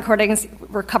the sound recordings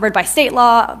were covered by state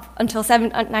law until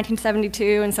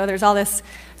 1972, and so there's all this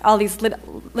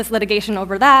litigation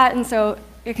over that, and so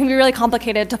it can be really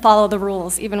complicated to follow the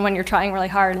rules, even when you're trying really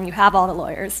hard and you have all the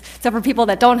lawyers. So for people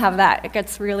that don't have that, it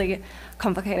gets really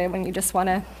complicated when you just want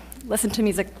to listen to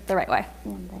music the right way.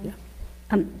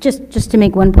 Just to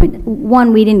make one point.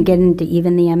 One, we didn't get into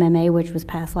even the MMA, which was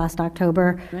passed last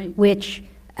October, right, which,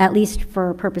 at least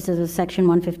for purposes of Section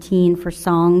 115 for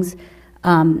songs,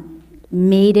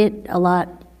 made it a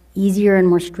lot easier and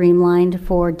more streamlined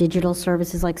for digital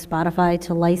services like Spotify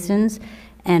to license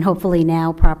and hopefully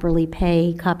now properly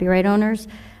pay copyright owners.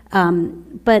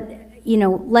 But,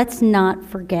 let's not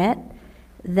forget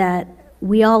that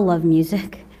we all love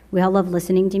music. We all love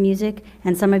listening to music,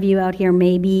 and some of you out here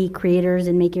may be creators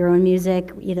and make your own music,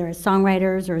 either as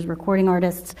songwriters or as recording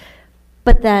artists,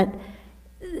 but that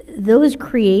those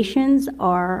creations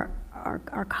are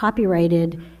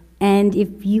copyrighted, and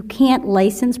if you can't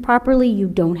license properly, you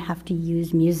don't have to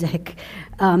use music.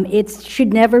 It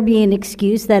should never be an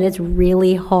excuse that it's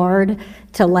really hard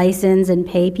to license and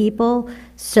pay people,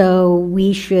 so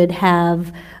we should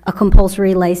have a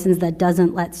compulsory license that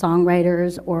doesn't let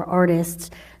songwriters or artists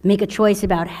make a choice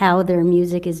about how their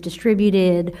music is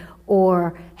distributed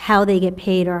or how they get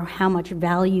paid or how much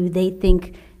value they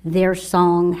think their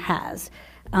song has.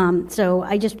 So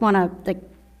I just want to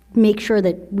make sure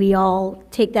that we all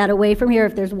take that away from here.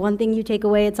 If there's one thing you take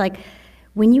away, it's like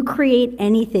when you create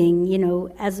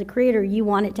anything, as a creator, you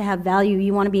want it to have value.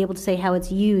 You want to be able to say how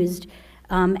it's used.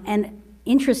 And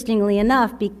interestingly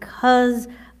enough, because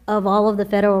of all of the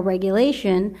federal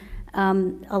regulation,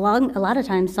 a lot of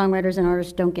times songwriters and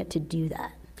artists don't get to do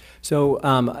that. So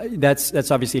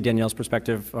that's obviously Danielle's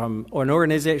perspective, or an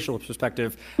organizational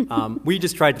perspective. We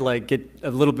just tried to get a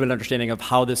little bit of understanding of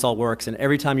how this all works. And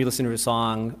every time you listen to a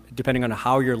song, depending on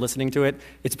how you're listening to it,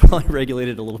 it's probably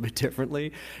regulated a little bit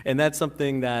differently. And that's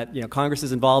something that Congress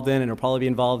is involved in and will probably be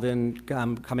involved in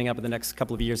coming up in the next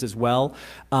couple of years as well.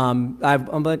 I'm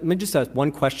going to just ask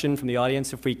one question from the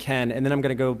audience if we can, and then I'm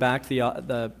going to go back to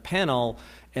the panel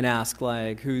and ask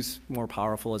who's more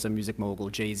powerful as a music mogul,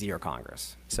 Jay-Z or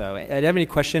Congress? So if you have any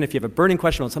question, if you have a burning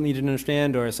question on something you didn't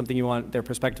understand or something you want their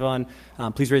perspective on,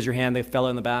 please raise your hand. The fellow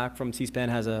in the back from C-SPAN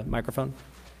has a microphone.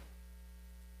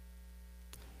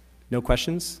 No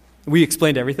questions? We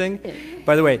explained everything.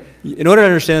 By the way, in order to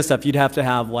understand this stuff, you'd have to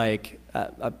have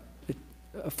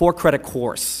 4-credit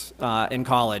course in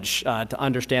college to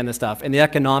understand this stuff. And the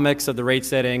economics of the rate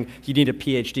setting, you need a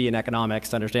PhD in economics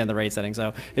to understand the rate setting.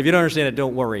 So if you don't understand it,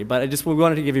 don't worry. But we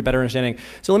wanted to give you a better understanding.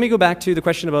 So let me go back to the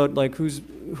question about like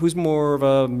who's more of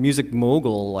a music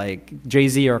mogul, like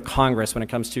Jay-Z or Congress, when it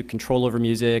comes to control over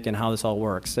music and how this all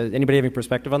works. Anybody have any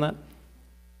perspective on that?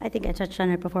 I think I touched on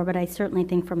it before, but I certainly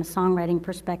think from a songwriting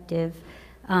perspective,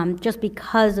 just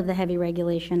because of the heavy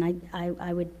regulation,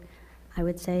 I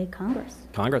would say Congress.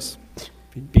 Congress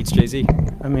beats Jay-Z.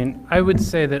 I mean, I would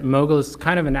say that mogul is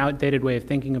kind of an outdated way of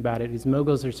thinking about it. These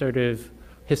moguls are sort of,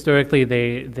 historically,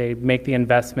 they make the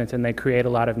investments and they create a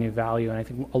lot of new value. And I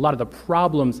think a lot of the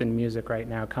problems in music right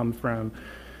now come from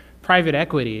private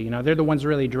equity. You know, they're the ones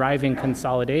really driving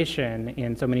consolidation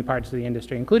in so many parts of the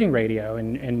industry, including radio,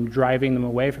 and driving them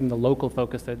away from the local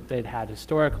focus that they'd had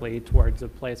historically towards a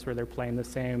place where they're playing the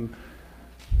same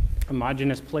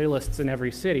homogenous playlists in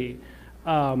every city.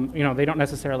 You know, they don't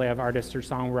necessarily have artists or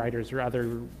songwriters or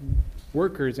other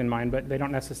workers in mind, but they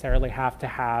don't necessarily have to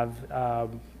have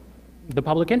the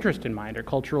public interest in mind, or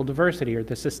cultural diversity, or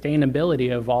the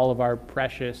sustainability of all of our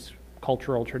precious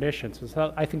cultural traditions.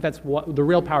 So I think that's what the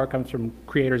real power comes from: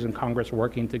 creators in Congress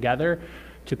working together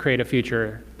to create a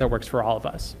future that works for all of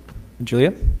us.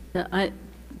 Julia? I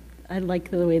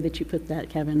like the way that you put that,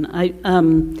 Kevin.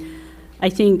 I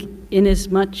think in as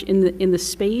much in the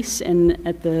space and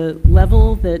at the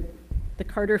level that the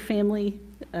Carter family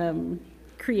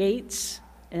creates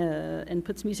and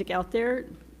puts music out there,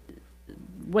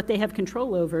 what they have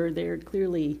control over, they're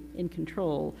clearly in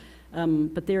control.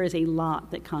 But there is a lot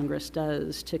that Congress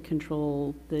does to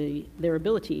control their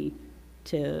ability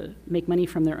to make money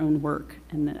from their own work,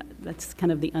 and that's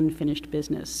kind of the unfinished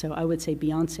business. So I would say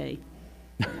Beyonce.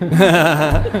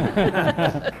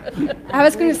 I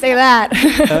was going to say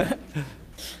that.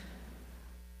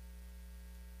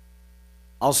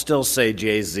 I'll still say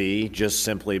Jay-Z, just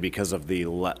simply because of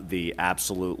the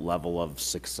absolute level of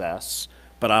success.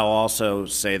 But I'll also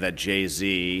say that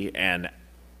Jay-Z and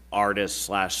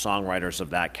artists/songwriters of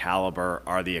that caliber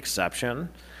are the exception.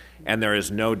 And there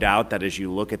is no doubt that as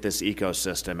you look at this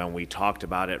ecosystem, and we talked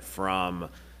about it from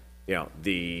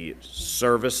the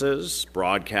services,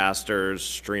 broadcasters,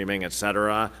 streaming, et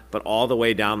cetera, but all the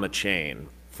way down the chain,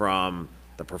 from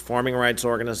the performing rights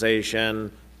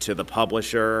organization to the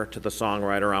publisher to the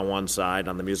songwriter on one side,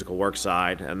 on the musical work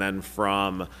side, and then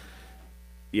from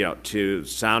to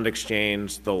Sound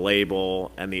Exchange, the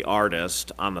label, and the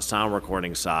artist on the sound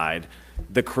recording side,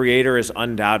 the creator is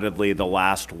undoubtedly the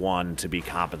last one to be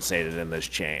compensated in this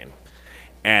chain.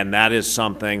 And that is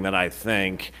something that I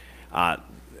think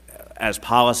as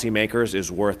policymakers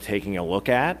is worth taking a look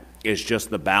at, is just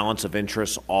the balance of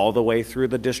interests all the way through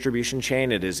the distribution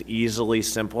chain. It is easily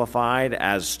simplified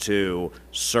as to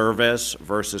service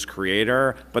versus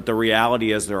creator, but the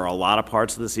reality is there are a lot of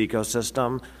parts of this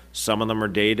ecosystem. Some of them are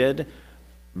dated.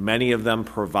 Many of them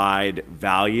provide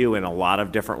value in a lot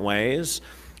of different ways,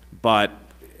 but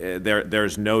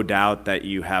there's no doubt that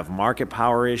you have market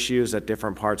power issues at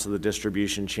different parts of the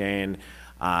distribution chain.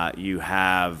 You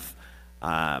have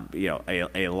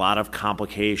a lot of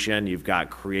complication. You've got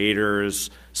creators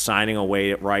signing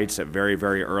away at rights at very,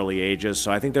 very early ages.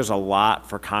 So I think there's a lot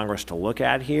for Congress to look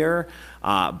at here.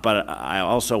 But I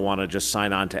also want to just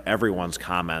sign on to everyone's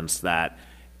comments that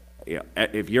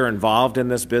if you're involved in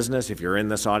this business, if you're in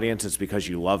this audience, it's because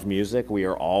you love music. We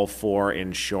are all for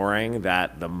ensuring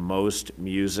that the most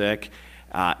music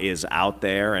is out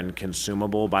there and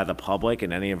consumable by the public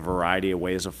in any variety of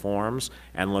ways or forms,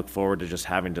 and look forward to just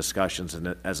having discussions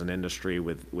as an industry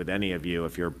with any of you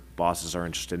if your bosses are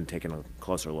interested in taking a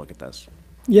closer look at this.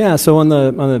 Yeah, so on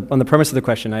the premise of the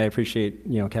question, I appreciate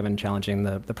Kevin challenging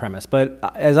the premise. But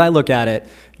as I look at it,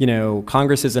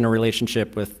 Congress is in a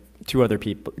relationship with two other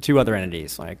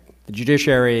entities, like the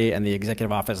judiciary and the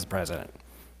executive office of the president.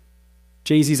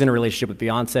 Jay-Z's in a relationship with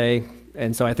Beyonce,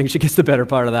 and so I think she gets the better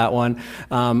part of that one.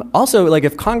 Also, like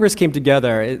if Congress came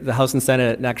together, the House and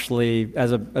Senate, and actually,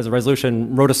 as a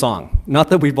resolution, wrote a song. Not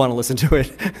that we'd want to listen to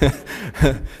it.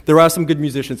 There are some good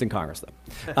musicians in Congress,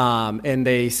 though. And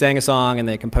they sang a song and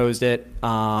they composed it.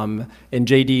 And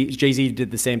Jay-Z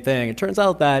did the same thing. It turns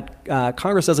out that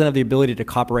Congress doesn't have the ability to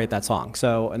copyright that song.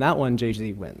 So in that one,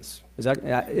 Jay-Z wins. Is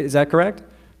that correct?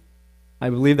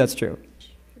 I believe that's true.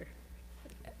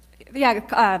 Yeah,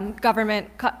 government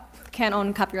can't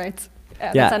own copyrights.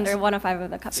 Yeah. That's under 105 of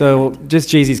the Copyright So Act. just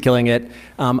Jay-Z's killing it.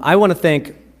 I want to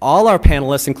thank all our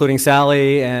panelists, including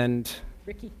Sally and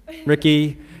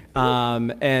Ricky,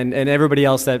 and everybody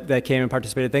else that came and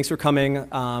participated. Thanks for coming,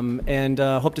 and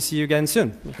hope to see you again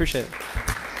soon. Appreciate it.